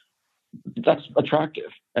stream, that's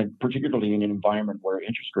attractive, and particularly in an environment where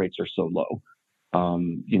interest rates are so low.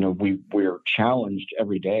 You know, we're challenged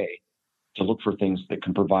every day to look for things that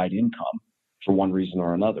can provide income for one reason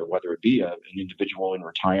or another, whether it be an individual in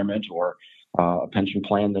retirement or a pension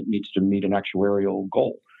plan that needs to meet an actuarial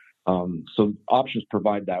goal. So options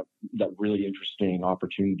provide that really interesting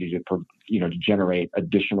opportunity to generate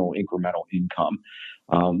additional incremental income.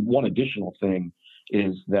 One additional thing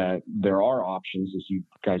is that there are options, as you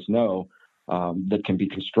guys know, that can be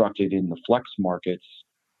constructed in the flex markets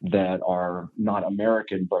that are not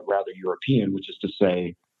American, but rather European, which is to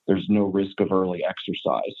say there's no risk of early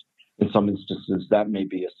exercise. In some instances, that may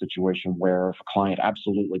be a situation where if a client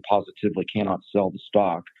absolutely positively cannot sell the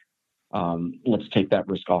stock, let's take that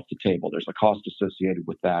risk off the table. There's a cost associated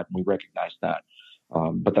with that. We recognize that.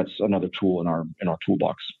 But that's another tool in our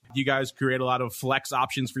toolbox. Do you guys create a lot of flex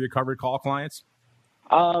options for your covered call clients?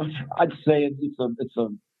 I'd say it's a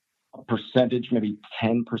percentage, maybe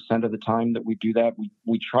 10% of the time that we do that.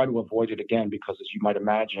 We try to avoid it again because, as you might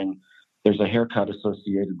imagine, there's a haircut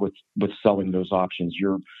associated with selling those options.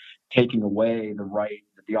 You're taking away the right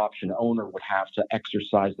that the option owner would have to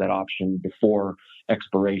exercise that option before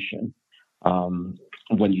expiration.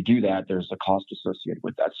 When you do that, there's a cost associated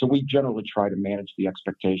with that. So we generally try to manage the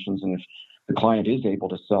expectations. And if the client is able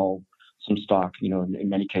to sell some stock, in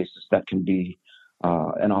many cases that can be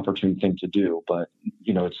an opportune thing to do. But,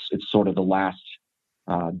 it's sort of the last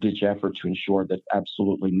ditch effort to ensure that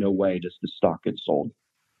absolutely no way does the stock get sold.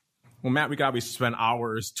 Well, Matt, we got to spend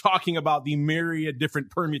hours talking about the myriad different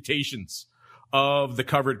permutations of the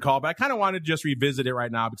covered call, but I kind of want to just revisit it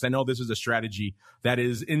right now because I know this is a strategy that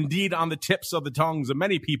is indeed on the tips of the tongues of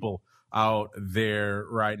many people out there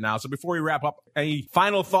right now. So before we wrap up, any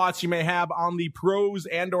final thoughts you may have on the pros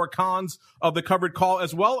and or cons of the covered call,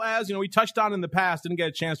 as well as, we touched on in the past, didn't get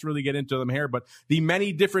a chance to really get into them here, but the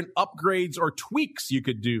many different upgrades or tweaks you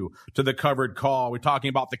could do to the covered call. We're talking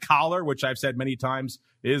about the collar, which I've said many times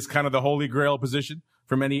is kind of the holy grail position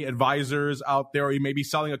for many advisors out there. Or you may be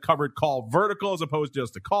selling a covered call vertical as opposed to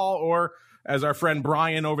just a call, or as our friend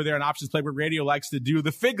Brian over there on Options Playbook Radio likes to do,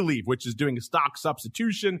 the fig leaf, which is doing a stock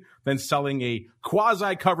substitution, then selling a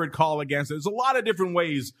quasi-covered call against it. There's a lot of different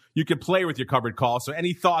ways you could play with your covered call. So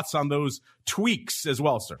any thoughts on those tweaks as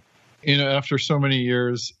well, sir? After so many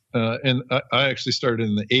years, and I actually started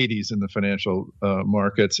in the 80s in the financial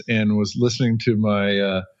markets and was listening to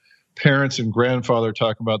my parents and grandfather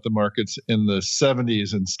talk about the markets in the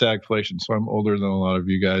 70s and stagflation. So I'm older than a lot of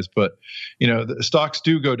you guys, but the stocks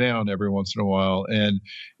do go down every once in a while, and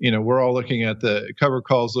we're all looking at the cover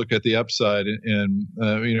calls, look at the upside, and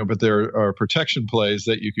but there are protection plays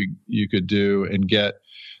that you could do and get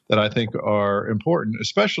that I think are important,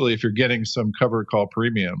 especially if you're getting some covered call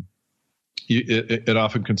premium. It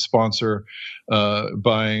often can sponsor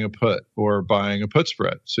buying a put or buying a put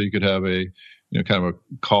spread. So you could have a kind of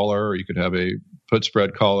a collar, or you could have a put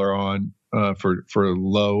spread collar on for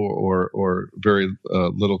low or very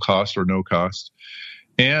little cost or no cost.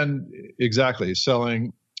 And exactly,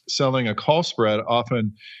 selling a call spread,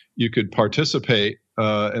 often you could participate,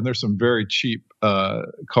 and there's some very cheap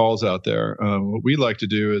calls out there. What we like to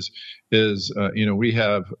do is we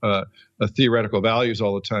have theoretical values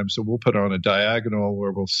all the time, so we'll put on a diagonal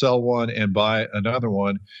where we'll sell one and buy another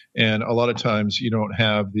one, and a lot of times you don't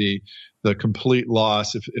have the complete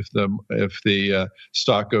loss if the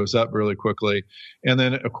stock goes up really quickly. And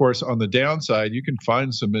then of course on the downside, you can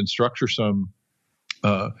find some and structure some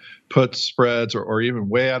put spreads or even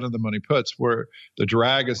way out of the money puts where the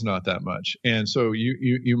drag is not that much. And so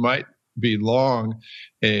you might be long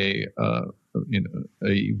a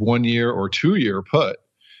 1 year or 2 year put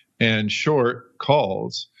and short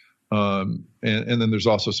calls. And then there's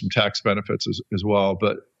also some tax benefits as well.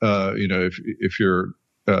 But if you're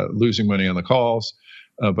losing money on the calls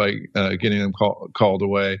by getting them called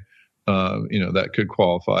away, that could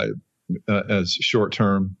qualify as short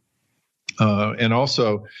term. And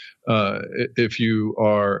also, if you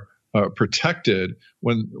are protected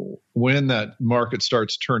when that market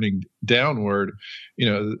starts turning downward,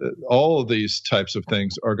 all of these types of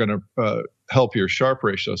things are going to help your Sharpe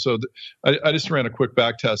ratio. So I just ran a quick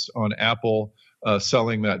back test on Apple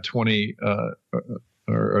selling that 20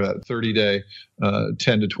 or that 30-day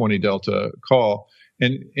 10 to 20 delta call,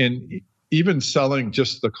 and even selling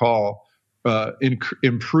just the call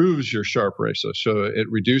improves your Sharpe ratio. So it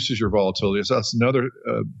reduces your volatility. So that's another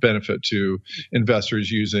benefit to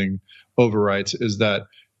investors using overwrites, is that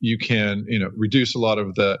you can reduce a lot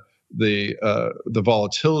of the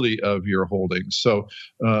volatility of your holdings. So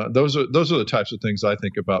those are the types of things I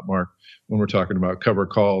think about, Mark, when we're talking about cover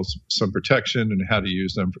calls, some protection, and how to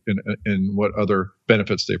use them and what other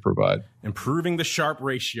benefits they provide. Improving the Sharpe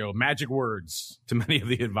ratio, magic words to many of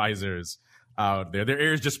the advisors out there. Their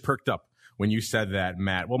ears just perked up when you said that,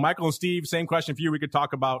 Matt. Well, Michael and Steve, same question for you. We could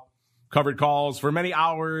talk about covered calls for many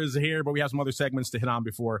hours here, but we have some other segments to hit on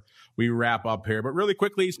before we wrap up here. But really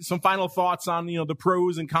quickly, some final thoughts on, the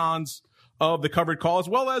pros and cons of the covered call, as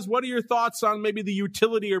well as what are your thoughts on maybe the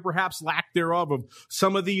utility or perhaps lack thereof of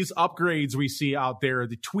some of these upgrades we see out there,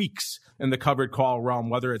 the tweaks in the covered call realm,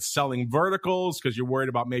 whether it's selling verticals because you're worried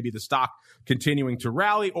about maybe the stock continuing to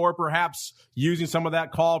rally, or perhaps using some of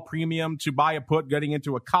that call premium to buy a put, getting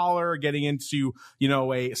into a collar, getting into,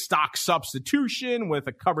 a stock substitution with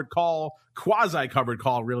a covered call, quasi-covered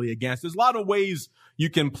call really against. There's a lot of ways you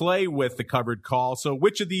can play with the covered call. So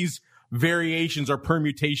which of these variations or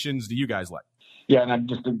permutations do you guys like? Yeah, and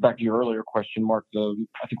just back to your earlier question, Mark,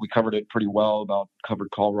 I think we covered it pretty well about covered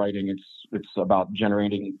call writing. It's about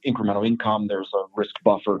generating incremental income. There's a risk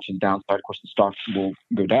buffer to the downside. Of course, the stock will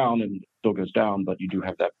go down and still goes down, but you do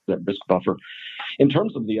have that risk buffer. In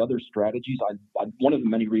terms of the other strategies, one of the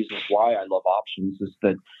many reasons why I love options is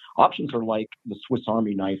that options are like the Swiss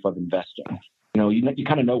Army knife of investing. You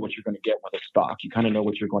kind of know what you're going to get with a stock. You kind of know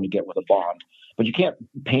what you're going to get with a bond, but you can't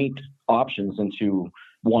paint options into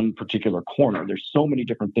one particular corner. There's so many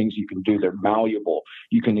different things you can do. They're malleable.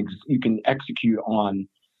 You can execute on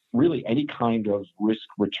really any kind of risk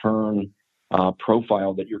return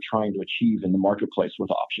profile that you're trying to achieve in the marketplace with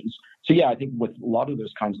options. So yeah, I think with a lot of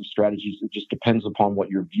those kinds of strategies, it just depends upon what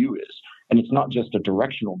your view is. And it's not just a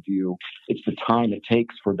directional view. It's the time it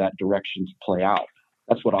takes for that direction to play out.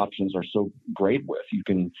 that's what options are so great with. You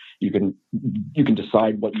can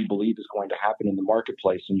decide what you believe is going to happen in the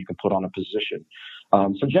marketplace, and you can put on a position.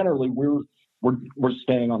 So generally, we're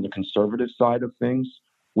staying on the conservative side of things.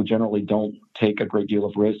 We generally don't take a great deal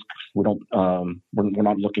of risk. We don't. We're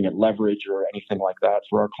not looking at leverage or anything like that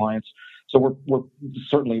for our clients. So we're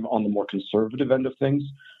certainly on the more conservative end of things.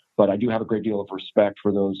 But I do have a great deal of respect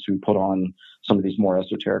for those who put on some of these more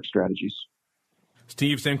esoteric strategies.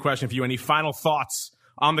 Steve, same question for you. Any final thoughts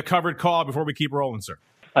on the covered call before we keep rolling, sir?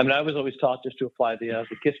 I mean, I was always taught just to apply the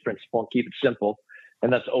KISS principle and keep it simple,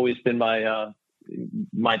 and that's always been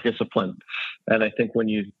my discipline. And I think when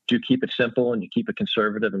you do keep it simple and you keep it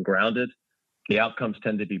conservative and grounded, the outcomes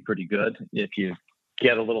tend to be pretty good. If you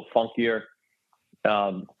get a little funkier,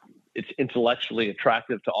 it's intellectually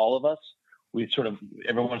attractive to all of us.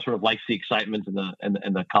 Everyone sort of likes the excitement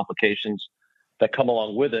and the complications that come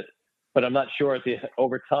along with it. But I'm not sure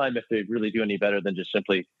over time if they really do any better than just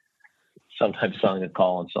simply sometimes selling a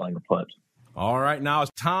call and selling a put. All right, now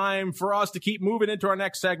it's time for us to keep moving into our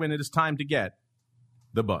next segment. It is time to get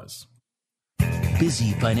the buzz.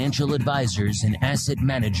 Busy financial advisors and asset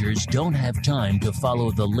managers don't have time to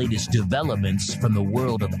follow the latest developments from the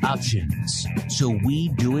world of options. So we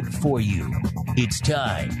do it for you. It's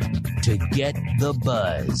time to get the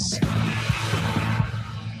buzz.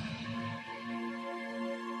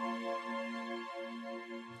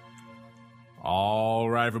 All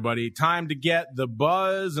right, everybody. Time to get the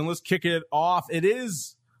buzz, and let's kick it off. It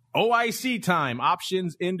is OIC time,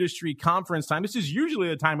 Options Industry Conference time. This is usually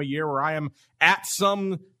the time of year where I am at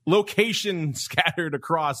some location scattered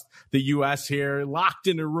across the U.S. here, locked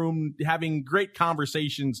in a room, having great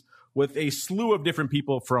conversations with a slew of different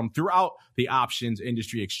people from throughout the options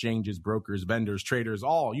industry, exchanges, brokers, vendors, traders,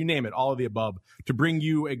 all, you name it, all of the above, to bring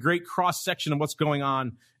you a great cross-section of what's going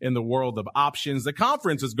on in the world of options. The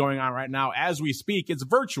conference is going on right now as we speak. It's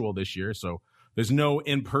virtual this year, so there's no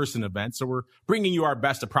in-person event, so we're bringing you our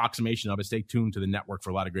best approximation of it. Stay tuned to the network for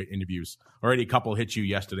a lot of great interviews. Already a couple hit you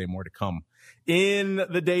yesterday, more to come in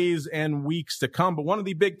the days and weeks to come. But one of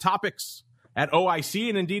the big topics at OIC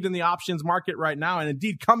and indeed in the options market right now, and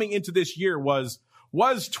indeed coming into this year, was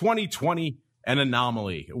 2020 an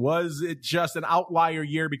anomaly? Was it just an outlier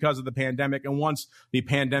year because of the pandemic? And once the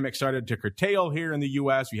pandemic started to curtail here in the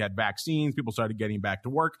U.S., we had vaccines, people started getting back to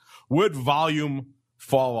work, would volume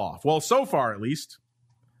fall off? Well, so far, at least,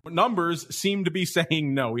 numbers seem to be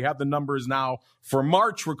saying no. We have the numbers now for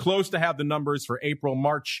March. We're close to have the numbers for April.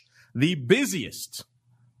 March, the busiest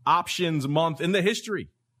options month in the history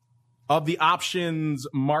of the options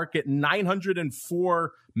market.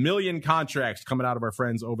 904 million contracts coming out of our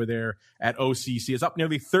friends over there at OCC. It's up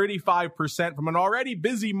nearly 35% from an already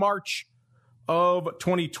busy March of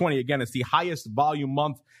 2020. Again, it's the highest volume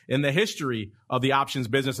month in the history of the options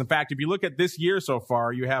business. In fact, if you look at this year so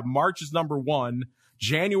far, you have March is number 1,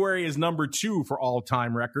 January is number 2 for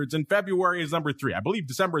all-time records, and February is number 3. I believe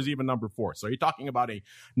December is even number 4. So you're talking about a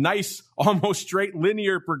nice, almost straight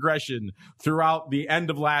linear progression throughout the end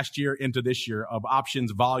of last year into this year of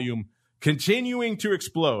options volume continuing to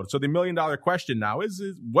explode. So the million-dollar question now is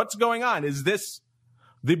what's going on? Is this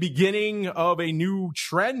the beginning of a new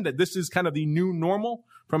trend, that this is kind of the new normal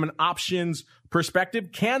from an options perspective?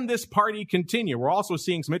 Can this party continue? We're also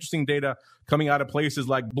seeing some interesting data coming out of places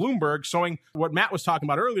like Bloomberg showing what Matt was talking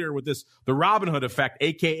about earlier with this, the ROBINHOOD effect,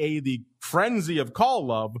 aka the frenzy of call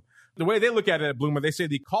love. The way they look at it at Bloomberg, they say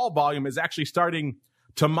the call volume is actually starting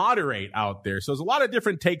to moderate out there. So there's a lot of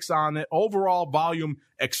different takes on it. Overall volume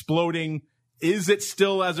exploding. Is it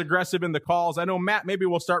still as aggressive in the calls? I know, Matt, maybe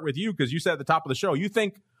we'll start with you because you said at the top of the show, you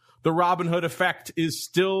think the ROBINHOOD effect is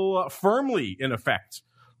still firmly in effect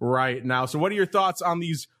right now. So what are your thoughts on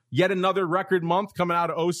these yet another record month coming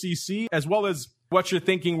out of OCC, as well as what you're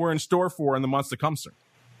thinking we're in store for in the months to come, sir?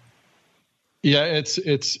 Yeah, it's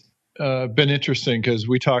been interesting because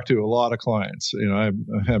we talk to a lot of clients. You know, I'm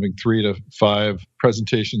having 3 to 5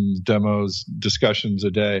 presentations, demos, discussions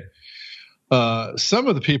a day. Some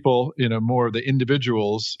of the people, you know, more of the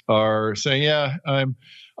individuals are saying, yeah, I'm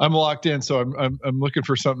locked in, so I'm looking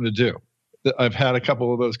for something to do. I've had a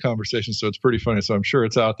couple of those conversations, so it's pretty funny. So I'm sure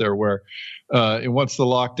it's out there where, and once the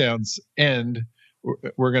lockdowns end,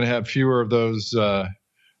 we're going to have fewer of those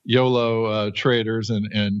YOLO traders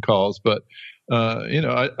and calls. But you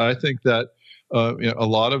know, I think that you know, a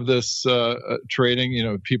lot of this trading, you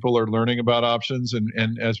know, people are learning about options,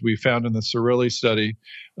 and as we found in the Cirilli study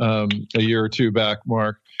a year or two back,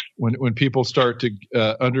 Mark, when people start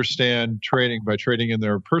to understand trading by trading in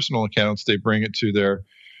their personal accounts, they bring it to their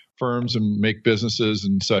firms and make businesses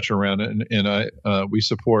and such around it. And we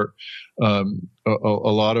support a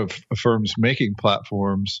lot of firms making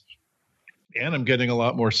platforms and I'm getting a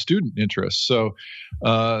lot more student interest. So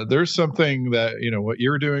there's something that, what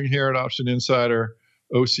you're doing here at Option Insider,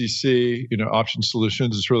 OCC, Option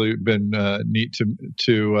Solutions, has really been neat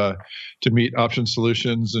to meet Option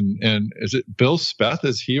Solutions. And is it Bill Speth?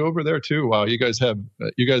 Is he over there too? Wow, you guys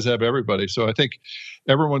have everybody. So I think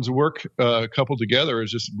everyone's work coupled together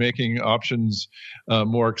is just making options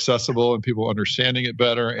more accessible and people understanding it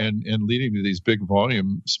better and leading to these big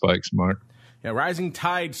volume spikes, Mark. Yeah, rising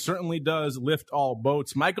tide certainly does lift all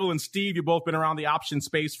boats. Michael and Steve, you've both been around the option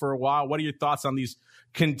space for a while. What are your thoughts on these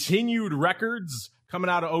continued records coming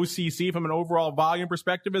out of OCC from an overall volume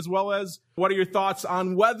perspective, as well as what are your thoughts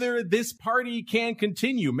on whether this party can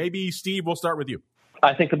continue? Maybe, Steve, we'll start with you.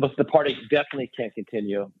 I think the party definitely can't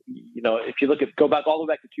continue. If you go back all the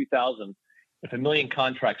way back to 2000, if 1 million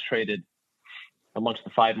contracts traded amongst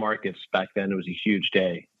the 5 markets back then, it was a huge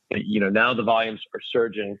day. Now the volumes are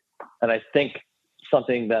surging. And I think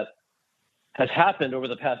something that has happened over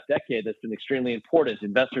the past decade that's been extremely important.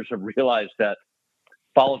 Investors have realized that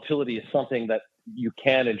volatility is something that you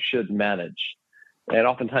can and should manage. And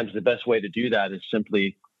oftentimes the best way to do that is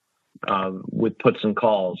simply with puts and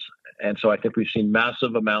calls. And so I think we've seen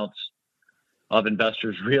massive amounts of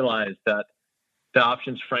investors realize that the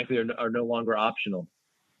options, frankly, are no longer optional.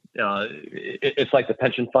 It's like the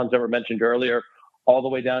pension funds that were mentioned earlier, all the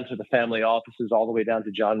way down to the family offices, all the way down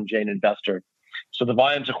to John and Jane Investor. So the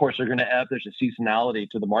volumes, of course, are going to ebb. There's a seasonality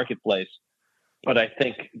to the marketplace. But I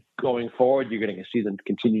think going forward, you're going to see them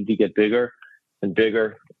continue to get bigger and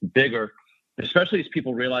bigger and bigger, especially as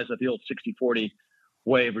people realize that the old 60-40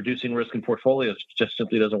 way of reducing risk in portfolios just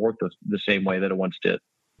simply doesn't work the same way that it once did.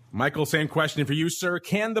 Michael, same question for you, sir.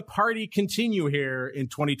 Can the party continue here in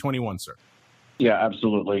 2021, sir? Yeah,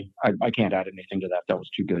 absolutely. I can't add anything to that. That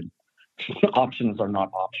was too good. Options are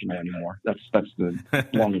not optional anymore. That's the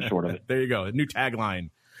long and short of it. There you go. A new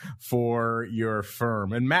tagline for your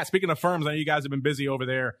firm. And Matt, speaking of firms, I know you guys have been busy over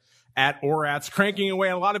there at ORATS, cranking away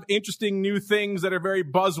on a lot of interesting new things that are very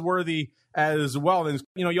buzzworthy as well. And,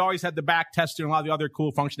 you always had the back testing and a lot of the other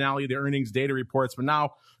cool functionality, the earnings data reports, but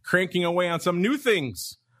now cranking away on some new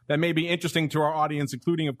things that may be interesting to our audience,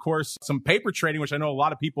 including, of course, some paper trading, which I know a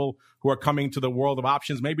lot of people who are coming to the world of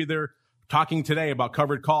options, maybe they're talking today about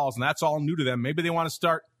covered calls, and that's all new to them. Maybe they want to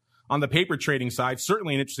start on the paper trading side.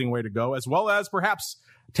 Certainly an interesting way to go, as well as perhaps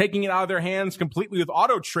taking it out of their hands completely with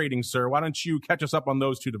auto trading, sir. Why don't you catch us up on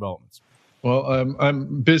those two developments? Well,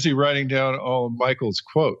 I'm busy writing down all of Michael's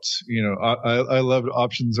quotes. I love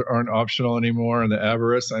options aren't optional anymore, and the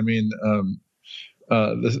avarice. I mean,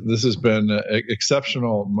 this has been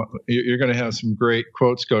exceptional. You're going to have some great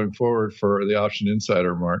quotes going forward for the Option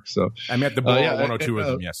Insider, Mark. So I'm at the borrow one or two of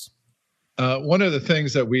them, yes. One of the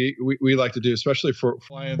things that we like to do, especially for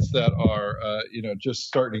clients that are just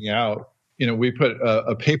starting out, we put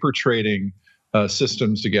a paper trading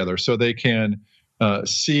systems together so they can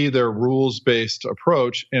see their rules-based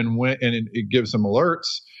approach, and it gives them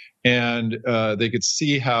alerts, and they could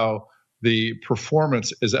see how the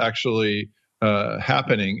performance is actually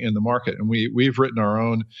happening in the market. And we've written our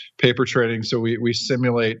own paper trading, so we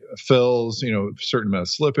simulate fills, certain amount of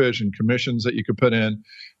slippage and commissions that you could put in,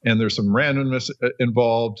 and there's some randomness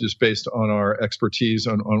involved just based on our expertise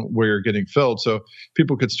on where you're getting filled. So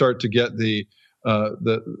people could start to get the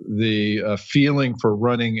feeling for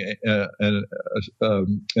running an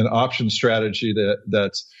option strategy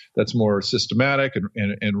that's more systematic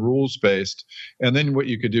and rules based. And then what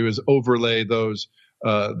you could do is overlay those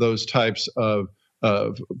types of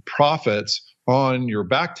profits on your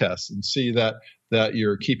back tests and see that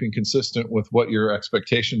you're keeping consistent with what your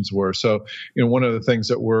expectations were. So, one of the things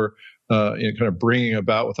that we're kind of bringing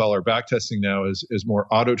about with all our back testing now is more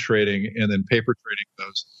auto trading and then paper trading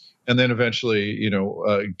those, and then eventually,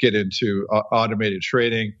 get into automated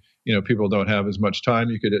trading. People don't have as much time.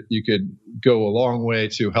 You could go a long way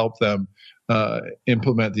to help them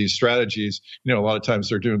implement these strategies. A lot of times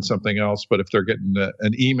they're doing something else, but if they're getting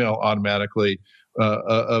an email automatically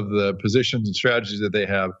of the positions and strategies that they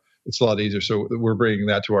have, it's a lot easier. So we're bringing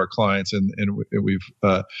that to our clients, and we've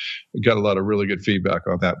got a lot of really good feedback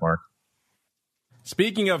on that, Mark.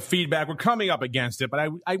 Speaking of feedback, we're coming up against it, but I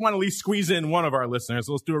want to at least squeeze in one of our listeners.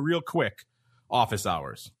 So let's do a real quick office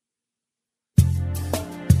hours.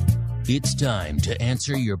 It's time to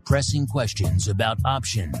answer your pressing questions about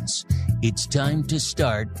options. It's time to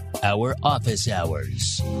start our office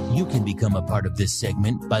hours. You can become a part of this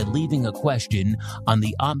segment by leaving a question on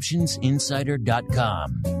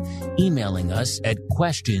theoptionsinsider.com, emailing us at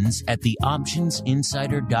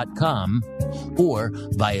questions@theoptionsinsider.com, or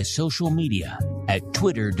via social media at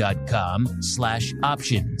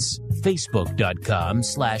twitter.com/options,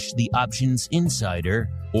 facebook.com/theoptionsinsider,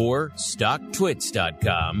 or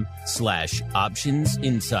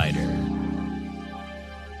stocktwits.com/optionsinsider.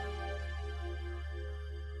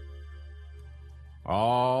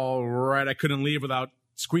 All right, I couldn't leave without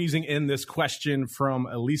squeezing in this question from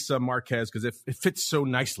Elisa Marquez because it fits so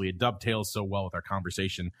nicely. It dovetails so well with our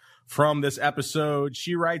conversation from this episode.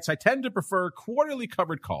 She writes, I tend to prefer quarterly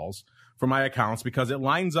covered calls for my accounts because it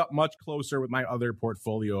lines up much closer with my other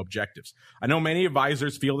portfolio objectives. I know many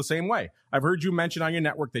advisors feel the same way. I've heard you mention on your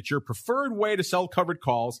network that your preferred way to sell covered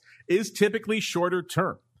calls is typically shorter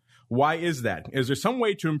term. Why is that? Is there some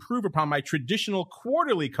way to improve upon my traditional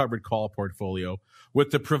quarterly covered call portfolio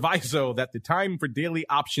with the proviso that the time for daily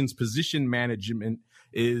options position management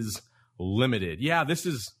is limited? Yeah, this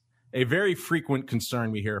is a very frequent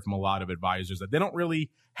concern we hear from a lot of advisors, that they don't really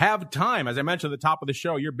have time. As I mentioned at the top of the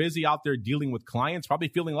show, you're busy out there dealing with clients, probably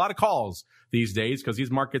fielding a lot of calls these days because these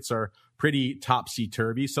markets are pretty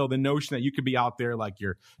topsy-turvy. So the notion that you could be out there like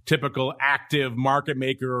your typical active market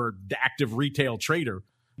maker or active retail trader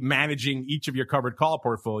managing each of your covered call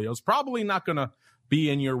portfolios probably not going to be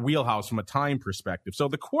in your wheelhouse from a time perspective. So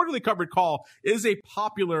the quarterly covered call is a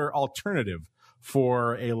popular alternative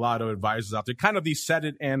for a lot of advisors out there, kind of the set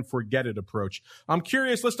it and forget it approach. I'm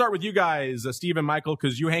curious, let's start with you guys, Steve and Michael,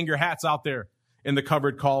 because you hang your hats out there in the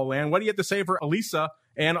covered call land. What do you have to say for Elisa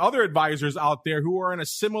and other advisors out there who are in a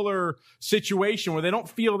similar situation where they don't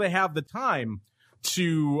feel they have the time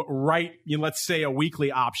to write, let's say, a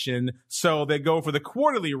weekly option, so they go for the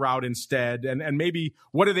quarterly route instead, and maybe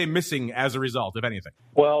what are they missing as a result, if anything?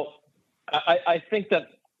 Well, I think that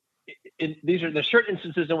there's certain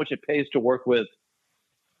instances in which it pays to work with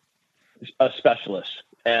a specialist,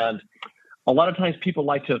 and a lot of times people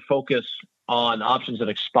like to focus on options that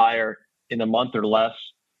expire in a month or less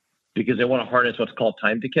because they want to harness what's called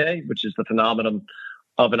time decay, which is the phenomenon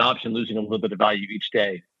of an option losing a little bit of value each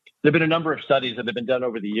day. There have been a number of studies that have been done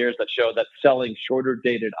over the years that show that selling shorter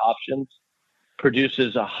dated options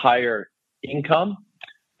produces a higher income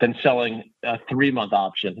than selling a 3-month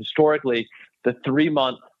option. Historically, the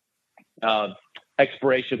 3-month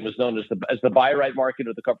expiration was known as the buy right market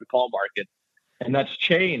or the covered call market, and that's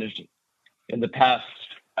changed in the past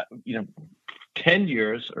 10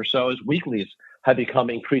 years or so as weeklies have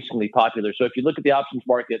become increasingly popular. So if you look at the options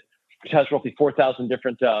market, which has roughly 4,000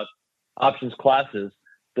 different options classes,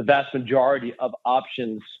 the vast majority of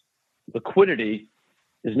options liquidity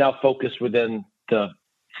is now focused within the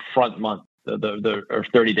front month, or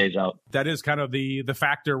 30 days out. That is kind of the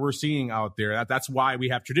factor we're seeing out there. That's why we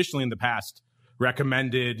have traditionally in the past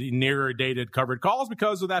recommended nearer dated covered calls,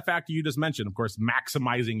 because of that factor you just mentioned. Of course,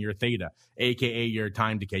 maximizing your theta, aka your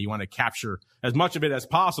time decay. You want to capture as much of it as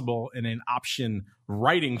possible in an option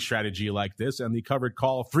writing strategy like this, and the covered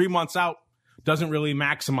call 3 months out doesn't really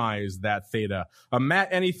maximize that theta. Matt,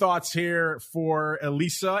 any thoughts here for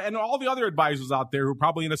Elisa and all the other advisors out there who are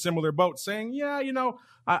probably in a similar boat saying, yeah,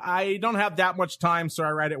 I don't have that much time, so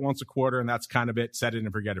I write it once a quarter, and that's kind of it. Set it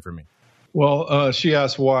and forget it for me. Well, she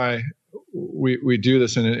asked why we do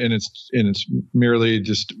this, and it's merely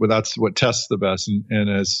just, well, that's what tests the best. And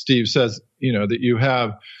as Steve says, that you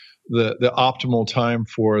have the optimal time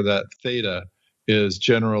for that theta is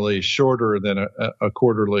generally shorter than a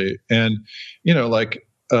quarterly. And,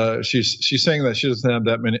 she's saying that she doesn't have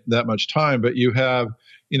that much time, but you have,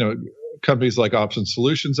 companies like Option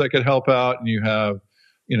Solutions that could help out. And you have,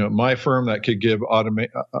 my firm that could give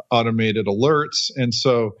automated alerts. And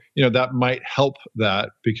so, that might help that,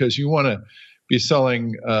 because you want to be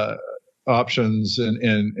selling options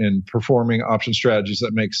and performing option strategies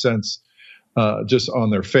that make sense just on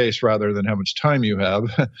their face rather than how much time you have.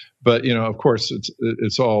 But, of course,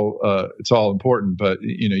 it's all important. But,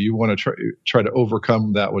 you want to try to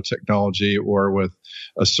overcome that with technology or with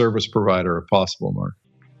a service provider if possible, Mark.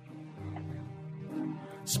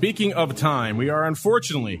 Speaking of time, we are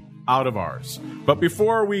unfortunately out of ours. But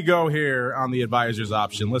before we go here on the advisor's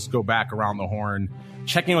option, let's go back around the horn,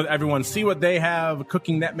 check in with everyone, see what they have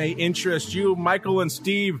cooking that may interest you. Michael and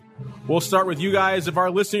Steve, we'll start with you guys. If our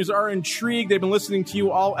listeners are intrigued, they've been listening to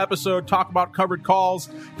you all episode, talk about covered calls,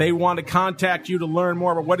 they want to contact you to learn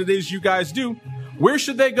more about what it is you guys do, where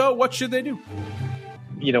should they go? What should they do?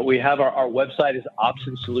 We have our website is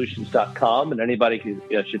optionsolutions.com, and anybody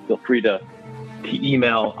should feel free to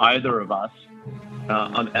email either of us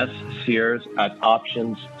on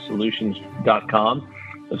SEARS@optionssolutions.com.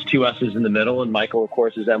 There's 2 S's in the middle, and Michael, of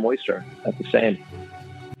course, is OYSTER at the same.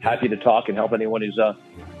 Happy to talk and help anyone who's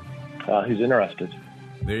interested.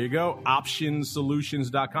 There you go,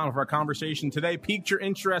 optionssolutions.com. For our conversation today, piqued your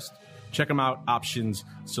interest, check them out,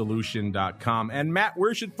 optionssolution.com. And Matt,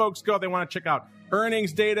 where should folks go? They want to check out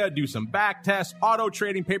earnings data, do some back tests, auto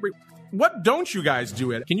trading, paper. what don't you guys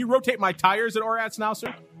do it? Can you rotate my tires at ORATS now,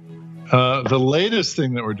 sir? The latest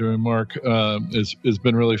thing that we're doing, Mark, has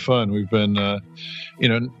been really fun. We've been,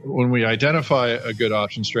 when we identify a good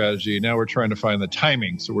option strategy, now we're trying to find the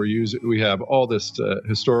timing. So we have all this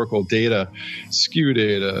historical data, skew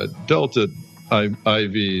data, delta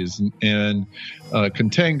IVs, and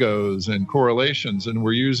contangos and correlations, and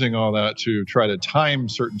we're using all that to try to time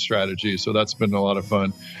certain strategies. So that's been a lot of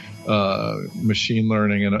fun. Machine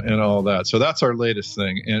learning and all that. So that's our latest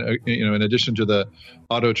thing. And, in addition to the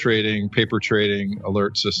auto trading, paper trading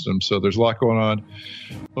alert system. So there's a lot going on.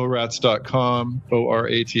 ORATS.com,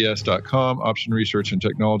 ORATS.com, Option Research and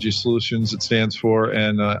Technology Solutions, it stands for.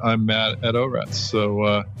 And I'm Matt at ORATS.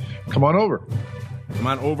 So come on over. Come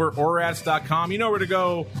on over, ORATS.com. You know where to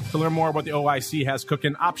go to learn more about the OIC has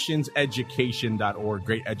cooking. Optionseducation.org.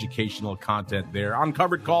 Great educational content there.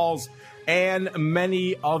 Uncovered calls and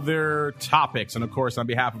many other topics. And, of course, on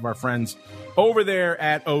behalf of our friends over there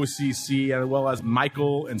at OCC, as well as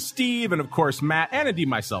Michael and Steve, and, of course, Matt, and indeed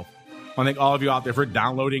myself, I want to thank all of you out there for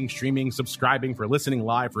downloading, streaming, subscribing, for listening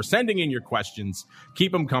live, for sending in your questions.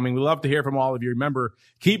 Keep them coming. We love to hear from all of you. Remember,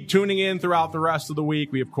 keep tuning in throughout the rest of the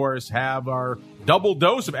week. We, of course, have our double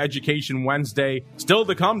dose of Education Wednesday still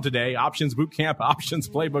to come today. Options Bootcamp, Options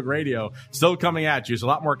Playbook Radio, still coming at you. There's a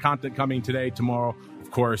lot more content coming today, tomorrow.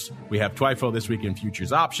 Of course, we have TWIFO this week in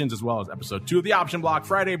Futures Options, as well as episode 2 of the Option Block,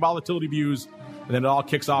 Friday Volatility Views. And then it all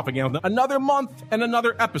kicks off again with another month and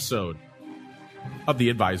another episode of the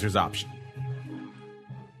Advisor's Option.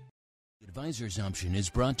 Advisor's Option is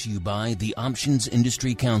brought to you by the Options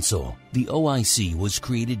Industry Council. The OIC was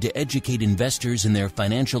created to educate investors and their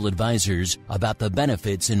financial advisors about the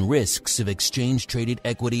benefits and risks of exchange-traded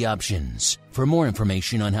equity options. For more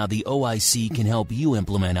information on how the OIC can help you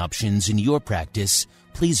implement options in your practice,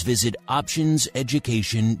 please visit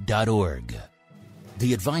optionseducation.org.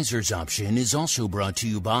 The Advisor's Option is also brought to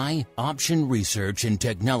you by Option Research and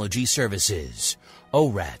Technology Services.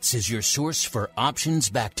 ORATS is your source for options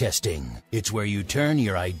backtesting. It's where you turn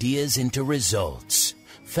your ideas into results.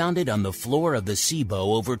 Founded on the floor of the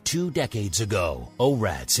SIBO over 2 decades ago,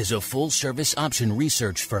 ORATS is a full-service option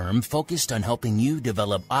research firm focused on helping you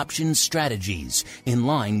develop options strategies in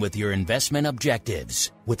line with your investment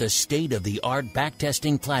objectives. With a state-of-the-art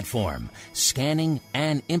backtesting platform, scanning,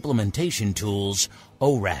 and implementation tools,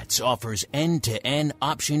 ORATS offers end-to-end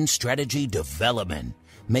option strategy development,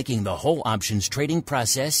 making the whole options trading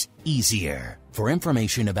process easier. For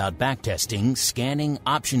information about backtesting, scanning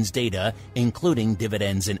options data, including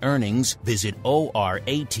dividends and earnings, visit ORATS.com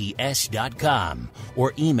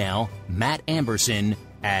or email Matt Amberson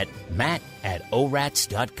at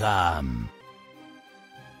matt@orats.com.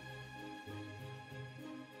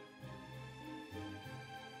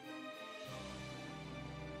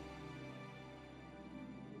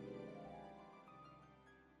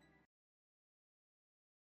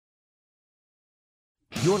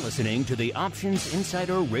 You're listening to the Options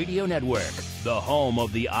Insider Radio Network, the home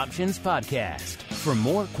of the Options Podcast. For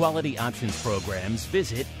more quality options programs,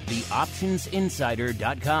 visit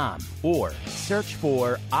theoptionsinsider.com or search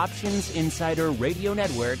for Options Insider Radio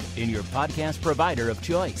Network in your podcast provider of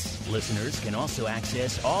choice. Listeners can also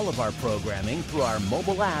access all of our programming through our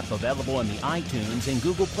mobile app available in the iTunes and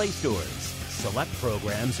Google Play stores. Select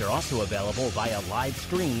programs are also available via live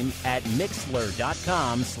stream at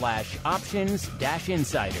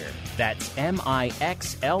mixlr.com/options-insider. That's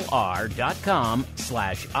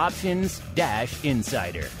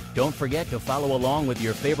mixlr.com/options-insider. Don't forget to follow along with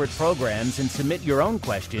your favorite programs and submit your own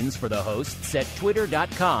questions for the hosts at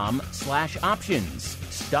twitter.com/options,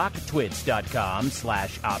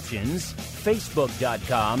 stocktwits.com/options,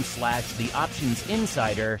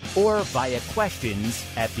 facebook.com/theoptionsinsider, or via questions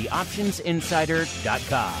at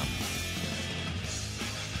theoptionsinsider.com.